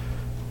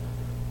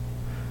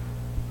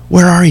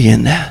 Where are you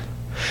in that?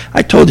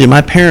 I told you,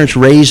 my parents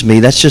raised me.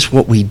 That's just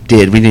what we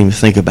did. We didn't even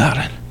think about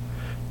it.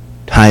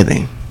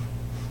 Tithing.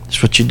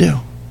 That's what you do.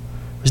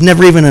 It was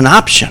never even an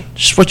option.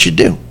 It's just what you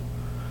do.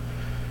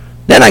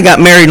 Then I got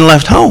married and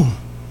left home.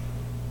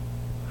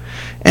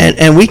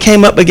 And we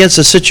came up against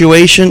a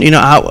situation,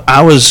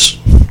 I was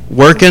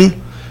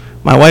working.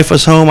 My wife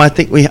was home. I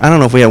don't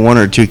know if we had one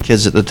or two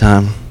kids at the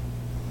time.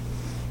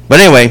 But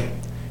anyway,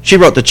 she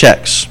wrote the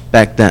checks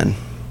back then.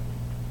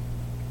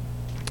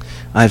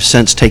 I've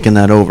since taken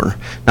that over.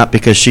 Not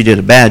because she did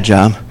a bad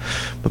job,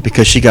 but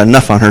because she got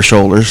enough on her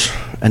shoulders,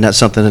 and that's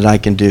something that I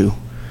can do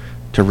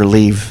to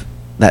relieve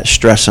that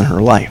stress in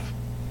her life.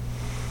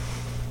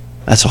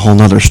 That's a whole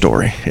nother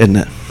story, isn't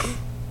it?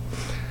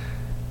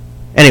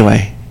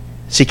 Anyway,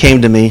 she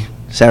came to me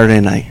Saturday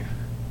night.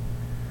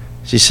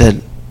 She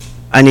said,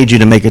 I need you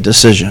to make a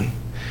decision.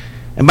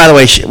 And by the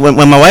way,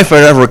 when my wife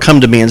would ever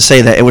come to me and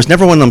say that, it was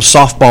never one of them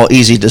softball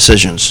easy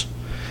decisions.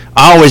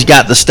 I always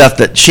got the stuff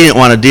that she didn't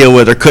want to deal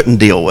with or couldn't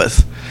deal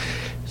with.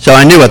 So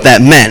I knew what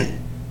that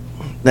meant.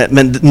 That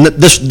meant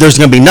there's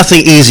going to be nothing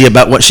easy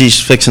about what she's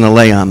fixing to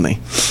lay on me.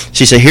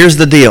 She said, here's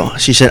the deal.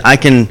 She said, I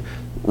can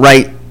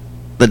write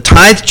the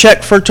tithe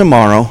check for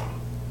tomorrow,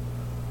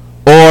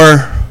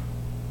 or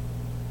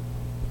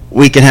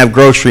we can have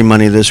grocery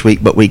money this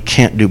week, but we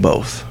can't do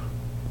both.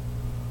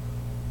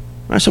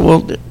 I said,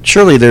 well,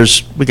 surely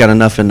we got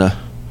enough in the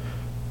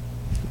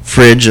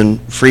fridge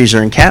and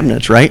freezer and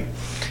cabinets, right?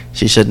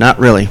 She said, not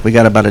really. We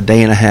got about a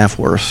day and a half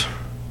worth.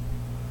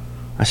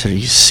 I said, are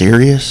you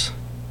serious?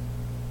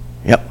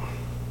 Yep.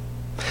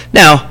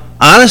 Now,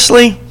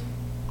 honestly,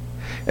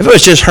 if it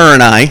was just her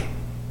and I,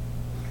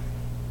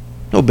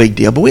 no big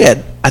deal. But we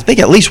had, I think,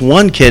 at least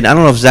one kid. I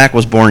don't know if Zach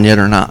was born yet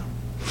or not,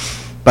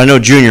 but I know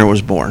Junior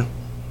was born.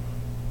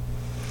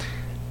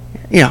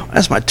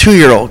 that's my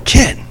 2-year-old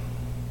kid.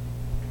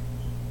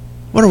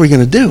 What are we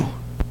going to do?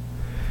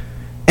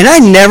 And I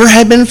never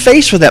had been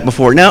faced with that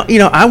before. Now,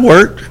 I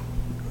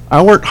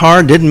worked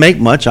hard, didn't make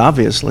much,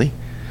 obviously,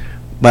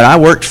 but I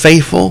worked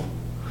faithful,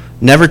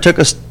 never took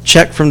a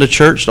check from the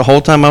church the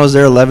whole time I was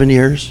there, 11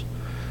 years.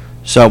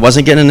 So I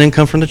wasn't getting an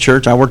income from the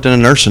church. I worked in a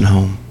nursing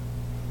home.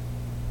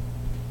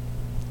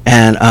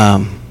 And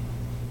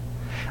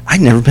I'd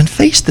never been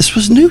faced. This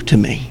was new to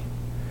me.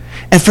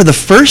 And for the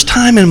first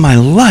time in my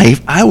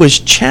life, I was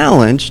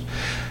challenged.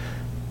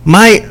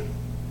 My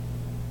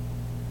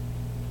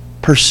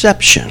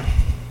perception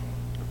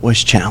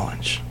was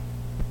challenged.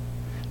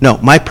 No,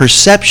 my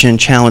perception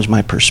challenged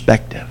my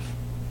perspective.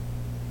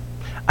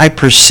 I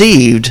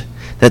perceived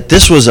that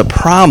this was a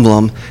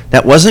problem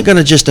that wasn't going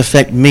to just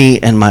affect me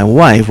and my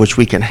wife, which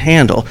we can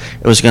handle.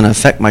 It was going to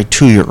affect my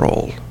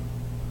 2-year-old,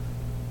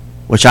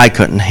 which I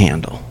couldn't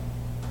handle.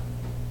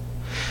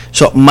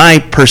 So my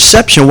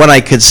perception, what I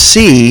could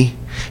see,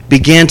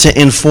 began to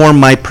inform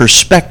my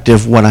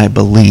perspective, what I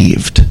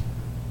believed.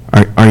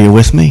 Are you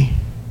with me?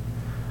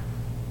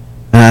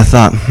 And I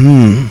thought,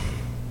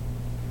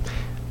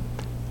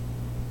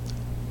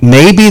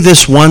 maybe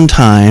this one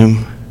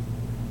time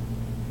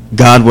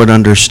God would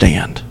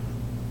understand.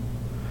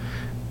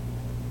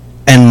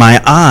 And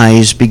my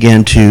eyes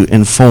began to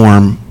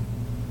inform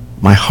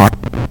my heart.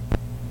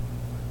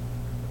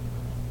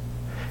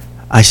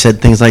 I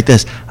said things like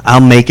this: I'll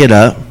make it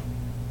up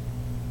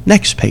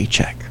next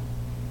paycheck.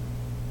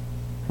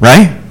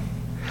 Right?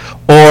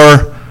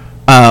 Or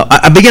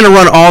I began to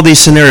run all these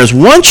scenarios.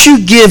 Once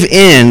you give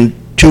in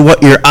to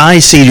what your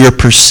eyes see, your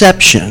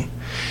perception,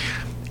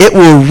 it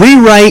will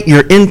rewrite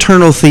your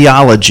internal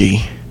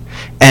theology,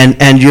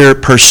 and your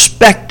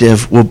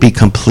perspective will be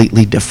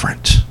completely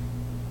different.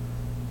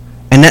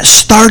 And that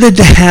started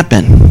to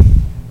happen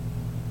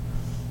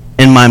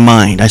in my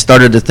mind. I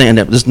started to think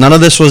that none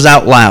of this was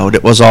out loud.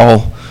 It was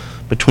all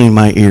between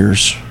my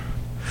ears.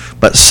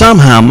 But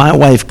somehow my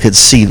wife could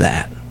see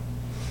that.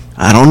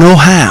 I don't know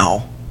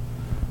how,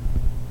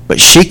 but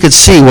she could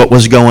see what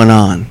was going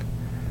on.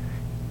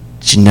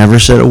 She never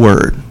said a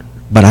word,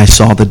 but I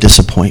saw the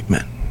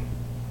disappointment.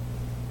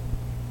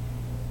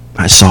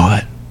 I saw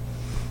it.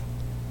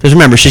 Because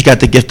remember, she's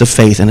got the gift of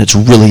faith, and it's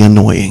really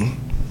annoying.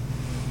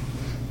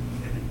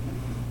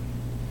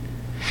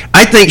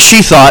 I think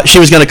she thought she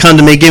was going to come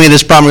to me, give me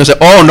this problem, and say,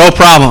 oh, no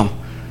problem.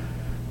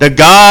 The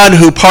God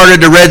who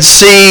parted the Red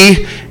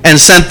Sea and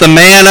sent the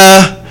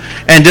manna,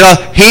 and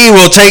he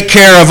will take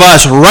care of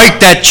us. Write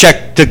that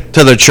check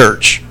to the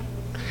church.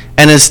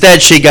 And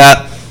instead she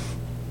got,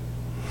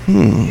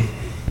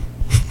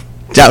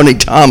 Doubting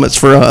Thomas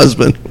for a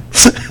husband.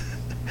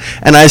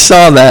 And I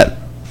saw that.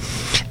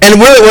 And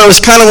it was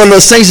kind of one of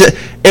those things that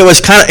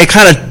it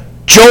kind of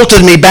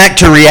jolted me back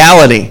to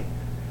reality,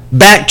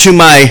 back to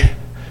my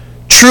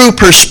true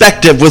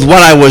perspective with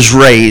what I was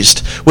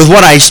raised, with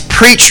what I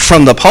preached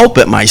from the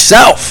pulpit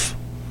myself.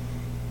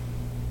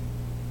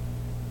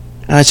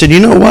 And I said, you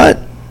know what?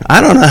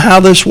 I don't know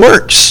how this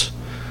works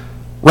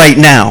right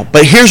now,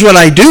 but here's what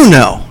I do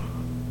know.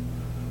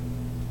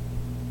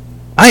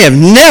 I have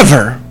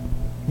never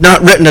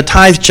not written a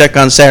tithe check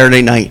on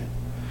Saturday night,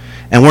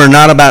 and we're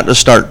not about to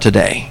start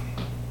today.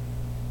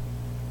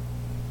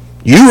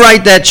 You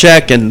write that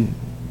check, and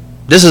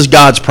this is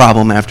God's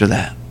problem after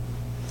that.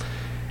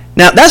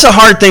 Now, that's a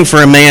hard thing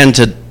for a man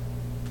to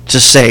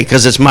say,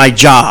 because it's my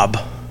job,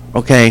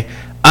 okay?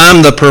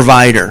 I'm the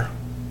provider.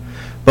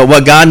 But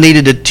what God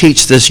needed to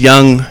teach this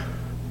young,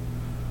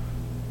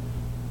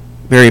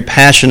 very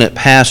passionate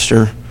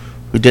pastor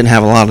who didn't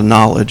have a lot of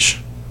knowledge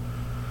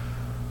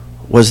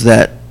was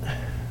that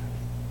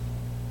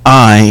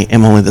I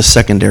am only the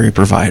secondary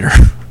provider.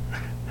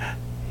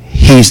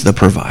 He's the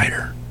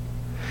provider.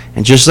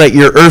 And just like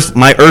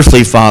my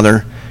earthly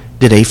father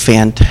did a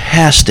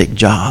fantastic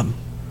job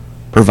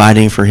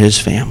providing for his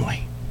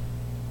family,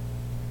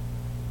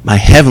 my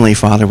heavenly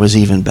Father was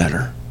even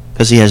better,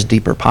 because he has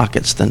deeper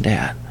pockets than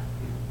Dad.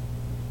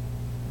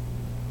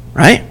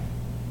 Right?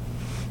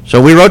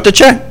 So we wrote the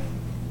check.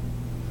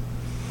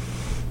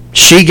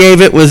 She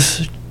gave it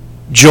with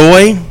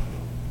joy.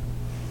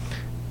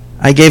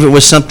 I gave it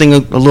with something a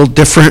little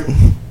different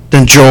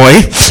than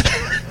joy.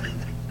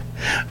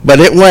 But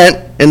it went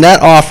in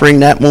that offering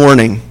that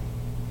morning.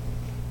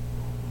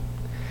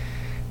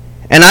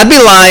 And I'd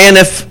be lying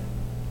if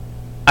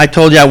I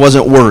told you I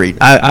wasn't worried.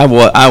 I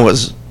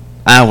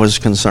was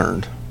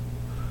concerned.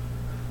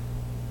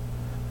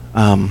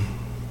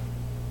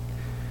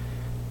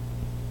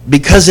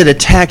 Because it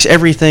attacks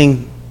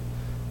everything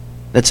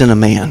that's in a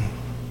man.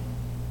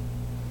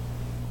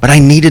 But I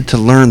needed to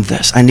learn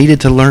this. I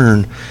needed to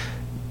learn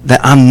that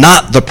I'm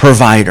not the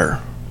provider.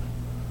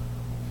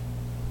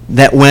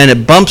 That when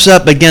it bumps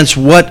up against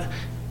what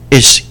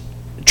is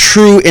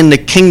true in the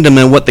kingdom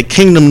and what the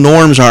kingdom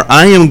norms are,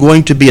 I am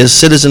going to be a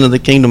citizen of the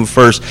kingdom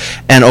first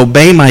and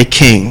obey my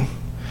king.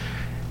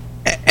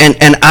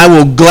 And I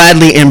will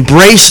gladly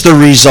embrace the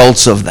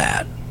results of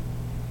that.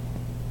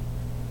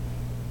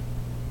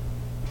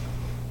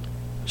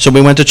 So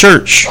we went to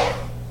church.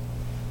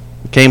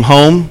 Came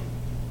home.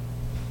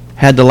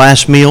 had the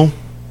last meal.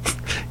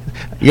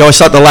 You always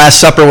thought the Last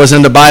Supper was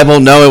in the Bible.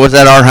 No, it was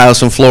at our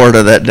house in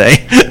Florida that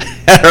day.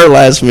 At our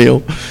last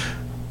meal.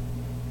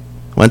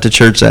 Went to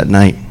church that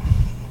night.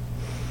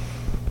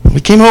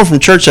 We came home from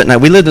church that night.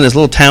 We lived in this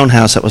little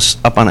townhouse that was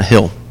up on a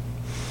hill.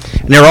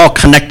 And they were all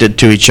connected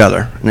to each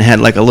other. And they had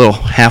like a little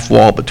half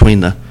wall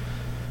between the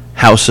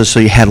houses, so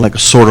you had like a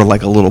sort of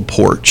like a little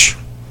porch,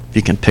 if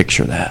you can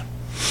picture that.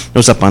 It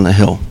was up on the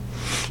hill.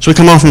 So we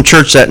come home from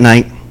church that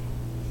night.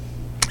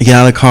 Get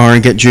out of the car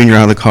and get Junior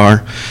out of the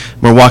car.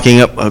 We're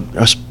walking up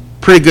a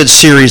pretty good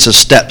series of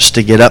steps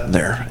to get up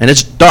there. And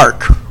it's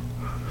dark.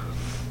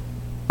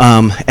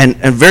 And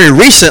very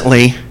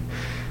recently,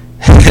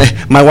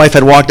 my wife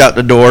had walked out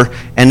the door,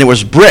 and there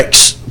was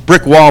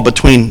brick wall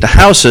between the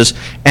houses,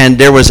 and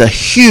there was a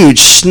huge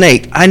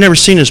snake. I'd never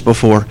seen this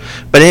before,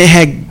 but it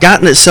had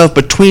gotten itself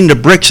between the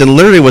bricks and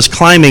literally was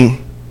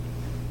climbing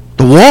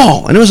the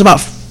wall, and it was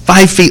about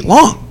 5 feet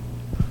long.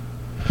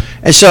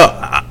 And so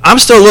I'm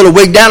still a little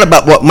wigged out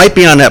about what might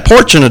be on that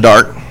porch in the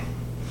dark,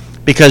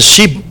 because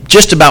she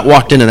just about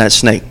walked into that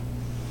snake.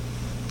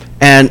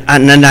 And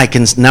then I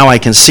can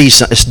see,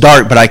 it's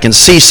dark, but I can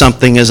see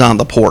something is on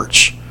the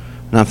porch.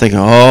 And I'm thinking,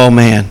 oh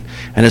man,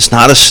 and it's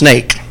not a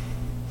snake.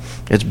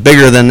 It's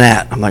bigger than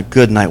that. I'm like,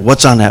 good night,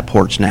 what's on that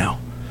porch now?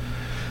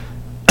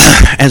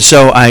 And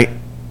so I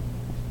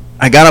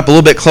got up a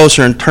little bit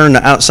closer and turned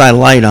the outside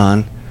light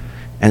on,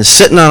 and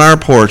sitting on our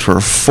porch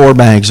were 4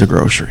 bags of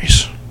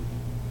groceries.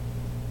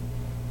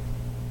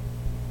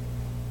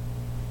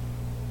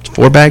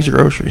 4 bags of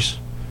groceries.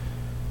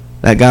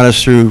 That got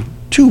us through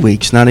 2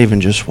 weeks, not even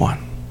just one.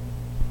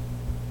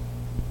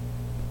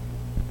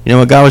 You know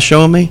what God was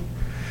showing me?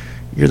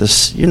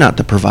 You're not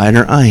the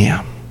provider, I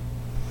am.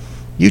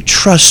 You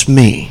trust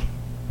me,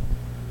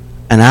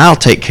 and I'll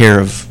take care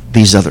of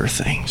these other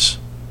things.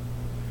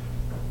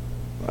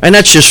 And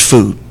that's just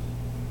food.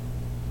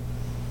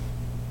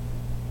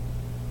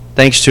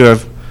 Thanks to a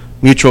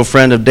mutual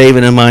friend of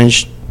David and mine,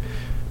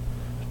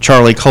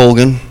 Charlie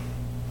Colgan,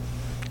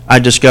 I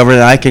discovered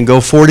that I can go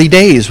 40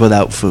 days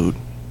without food.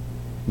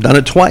 Done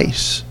it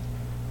twice.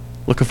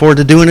 Looking forward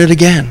to doing it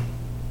again.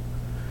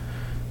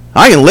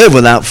 I can live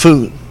without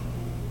food.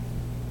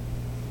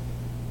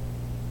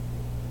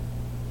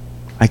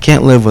 I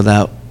can't live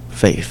without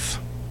faith.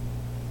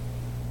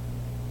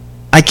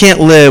 I can't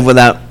live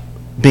without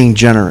being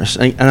generous.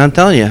 And I'm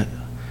telling you,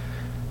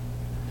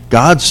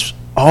 God's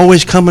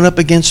always coming up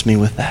against me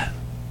with that.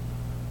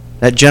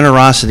 That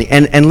generosity.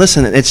 And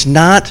listen, it's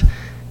not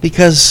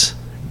because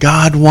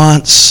God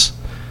wants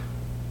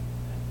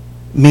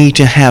me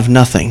to have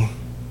nothing.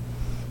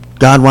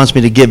 God wants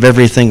me to give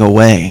everything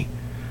away.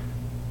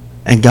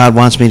 And God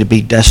wants me to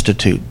be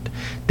destitute.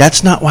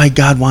 That's not why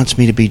God wants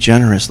me to be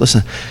generous.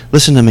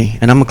 Listen to me,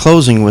 and I'm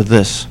closing with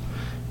this.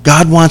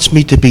 God wants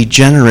me to be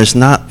generous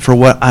not for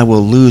what I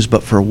will lose,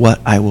 but for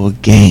what I will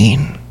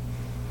gain.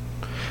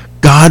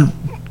 God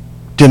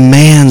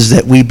demands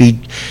that we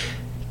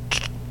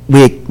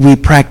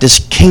practice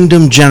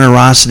kingdom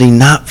generosity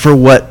not for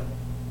what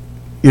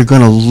you're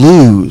going to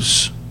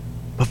lose,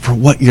 but for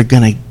what you're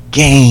going to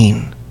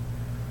gain.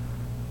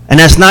 And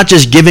that's not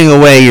just giving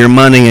away your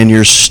money and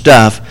your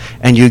stuff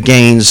and you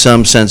gain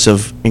some sense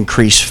of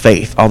increased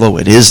faith, although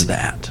it is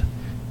that.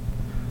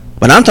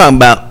 But I'm talking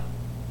about,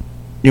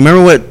 you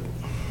remember what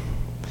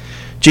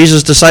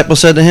Jesus' disciples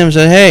said to him? He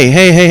said,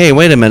 hey,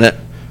 wait a minute.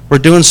 We're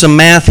doing some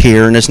math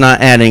here and it's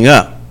not adding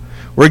up.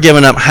 We're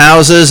giving up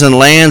houses and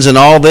lands and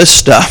all this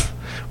stuff.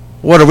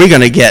 What are we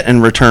going to get in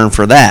return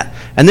for that?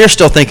 And they're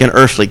still thinking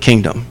earthly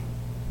kingdom.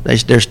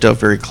 They're still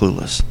very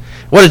clueless.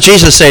 What did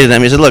Jesus say to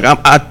them? He said, look,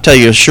 I'll tell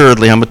you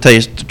assuredly, I'm going to tell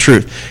you the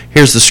truth.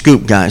 Here's the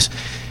scoop, guys.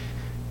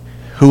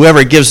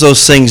 Whoever gives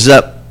those things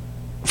up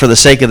for the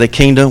sake of the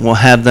kingdom will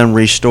have them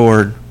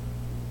restored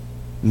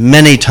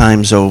many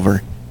times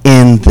over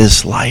in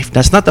this life.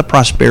 That's not the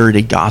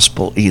prosperity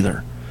gospel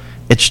either.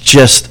 It's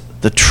just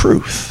the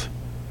truth.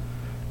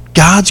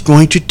 God's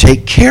going to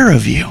take care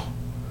of you.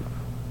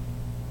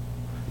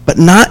 But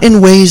not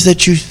in ways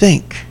that you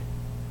think.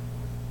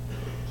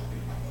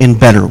 In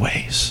better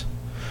ways.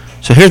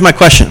 So here's my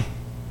question.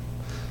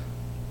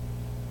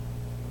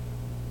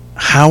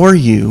 How are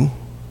you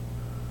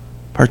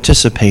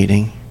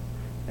participating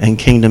in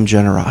kingdom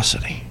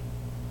generosity?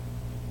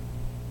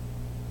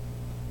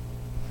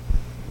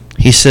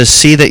 He says,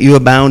 see that you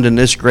abound in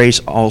this grace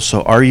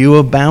also. Are you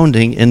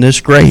abounding in this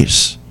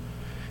grace?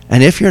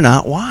 And if you're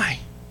not, why?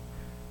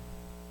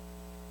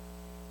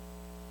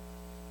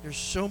 There's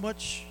so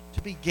much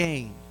to be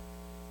gained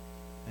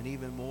and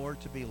even more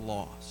to be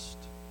lost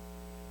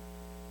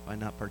by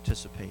not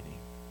participating,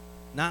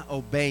 not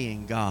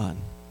obeying God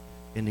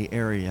in the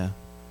area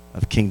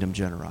of kingdom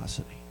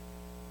generosity.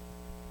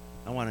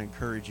 I want to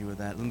encourage you with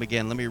that. Let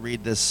me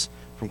read this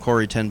from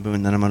Corrie ten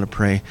Boom, then I'm going to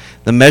pray.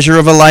 The measure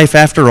of a life,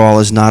 after all,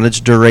 is not its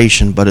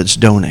duration, but its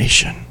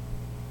donation.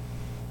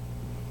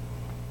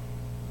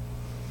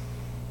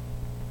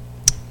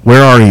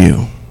 Where are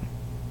you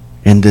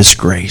in this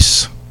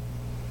grace?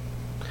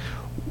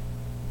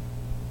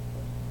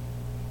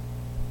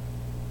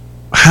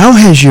 How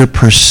has your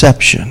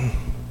perception,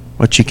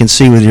 what you can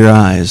see with your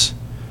eyes,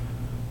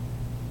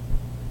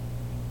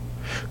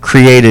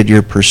 created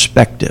your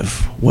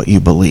perspective, what you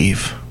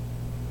believe.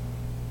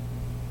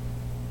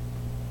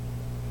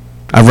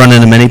 I've run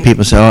into many people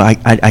who say, oh,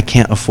 I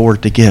can't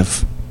afford to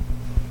give.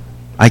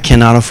 I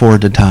cannot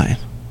afford to tithe.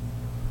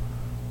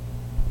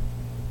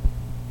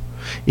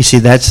 You see,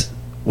 that's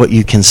what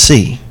you can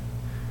see.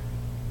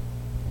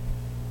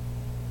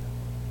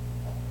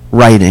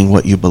 Writing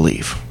what you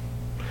believe.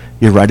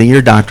 You're writing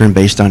your doctrine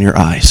based on your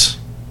eyes.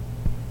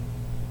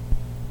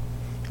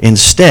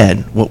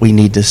 Instead, what we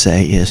need to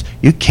say is,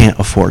 you can't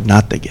afford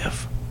not to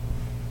give.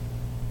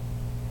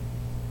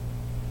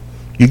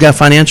 You got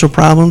financial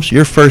problems?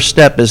 Your first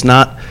step is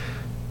not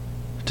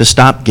to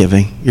stop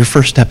giving. Your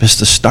first step is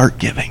to start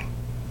giving.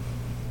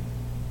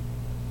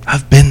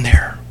 I've been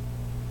there.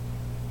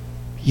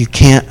 You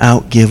can't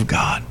outgive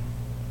God.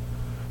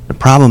 The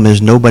problem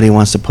is nobody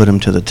wants to put him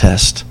to the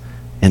test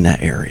in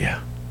that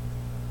area.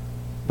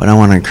 But I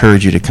want to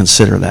encourage you to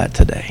consider that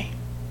today.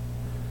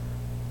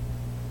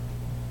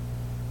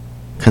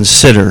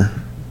 Consider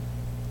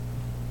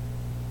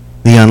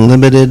the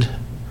unlimited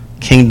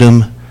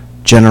kingdom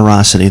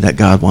generosity that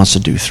God wants to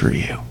do through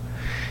you.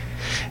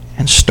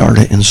 And start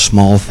it in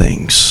small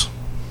things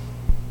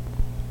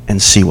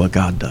and see what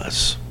God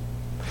does.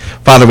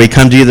 Father, we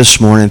come to you this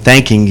morning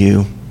thanking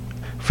you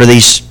for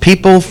these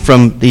people,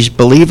 from these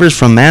believers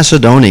from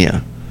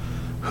Macedonia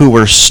who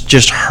were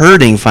just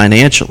hurting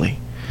financially.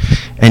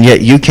 And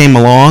yet you came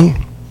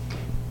along,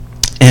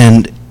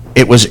 and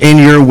it was in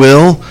your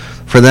will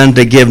for them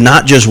to give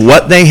not just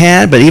what they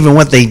had, but even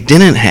what they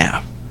didn't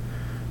have.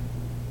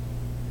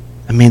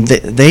 I mean,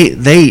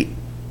 they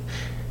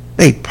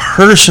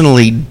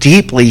personally,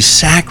 deeply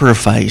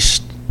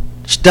sacrificed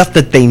stuff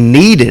that they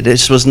needed.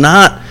 This was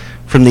not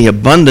from the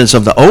abundance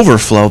of the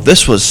overflow.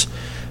 This was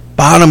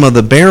bottom of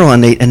the barrel,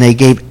 and they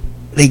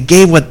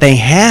gave what they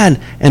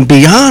had and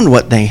beyond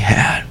what they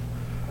had.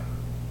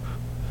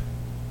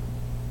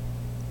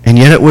 And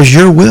yet it was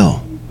your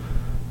will.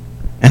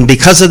 And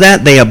because of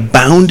that, they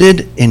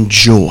abounded in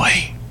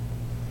joy.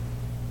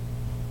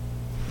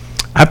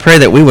 I pray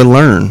that we would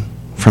learn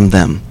from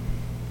them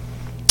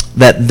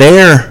that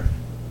their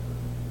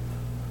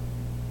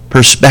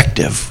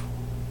perspective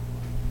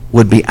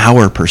would be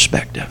our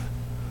perspective.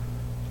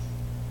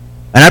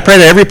 And I pray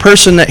that every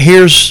person that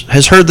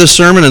has heard this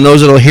sermon, and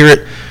those that will hear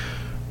it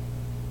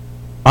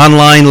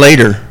online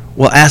later,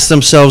 will ask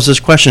themselves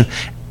this question: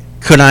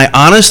 could I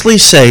honestly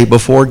say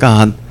before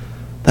God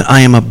that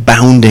I am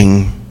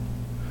abounding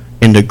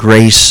in the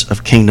grace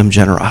of kingdom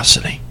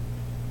generosity?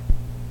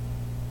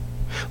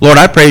 Lord,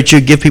 I pray that you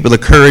give people the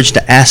courage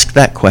to ask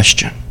that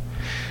question.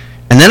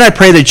 And then I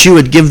pray that you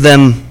would give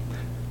them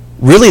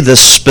really the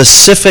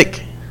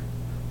specific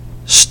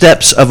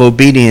steps of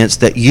obedience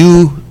that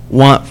you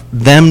want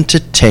them to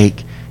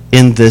take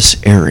in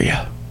this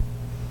area.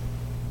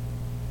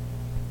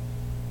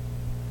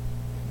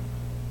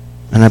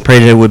 And I pray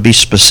that it would be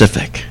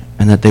specific,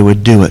 and that they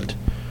would do it,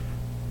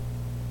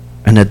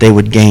 and that they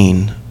would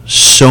gain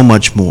so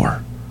much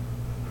more,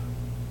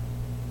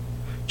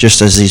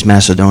 just as these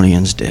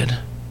Macedonians did.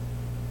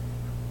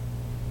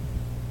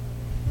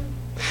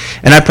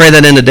 And I pray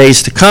that in the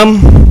days to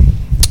come,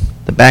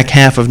 the back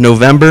half of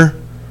November,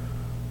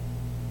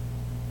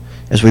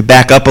 as we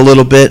back up a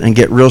little bit and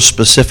get real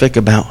specific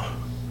about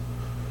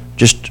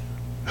just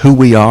who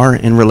we are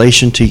in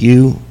relation to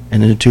you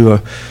and into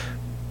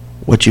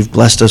what you've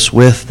blessed us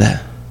with,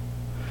 that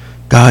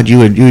God, you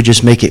would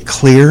just make it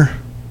clear.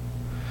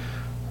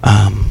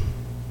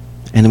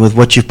 And with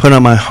what you've put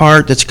on my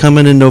heart that's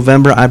coming in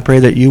November, I pray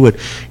that you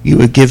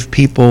would give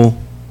people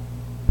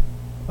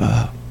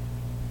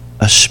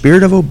a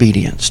spirit of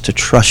obedience to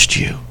trust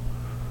you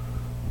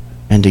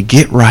and to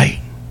get right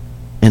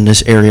in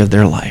this area of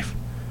their life.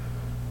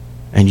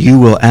 And you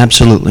will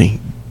absolutely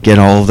get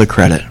all of the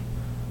credit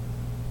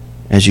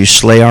as you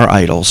slay our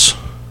idols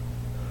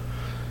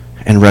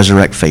and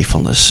resurrect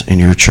faithfulness in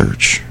your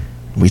church.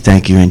 We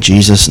thank you in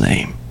Jesus'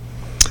 name.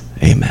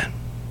 Amen.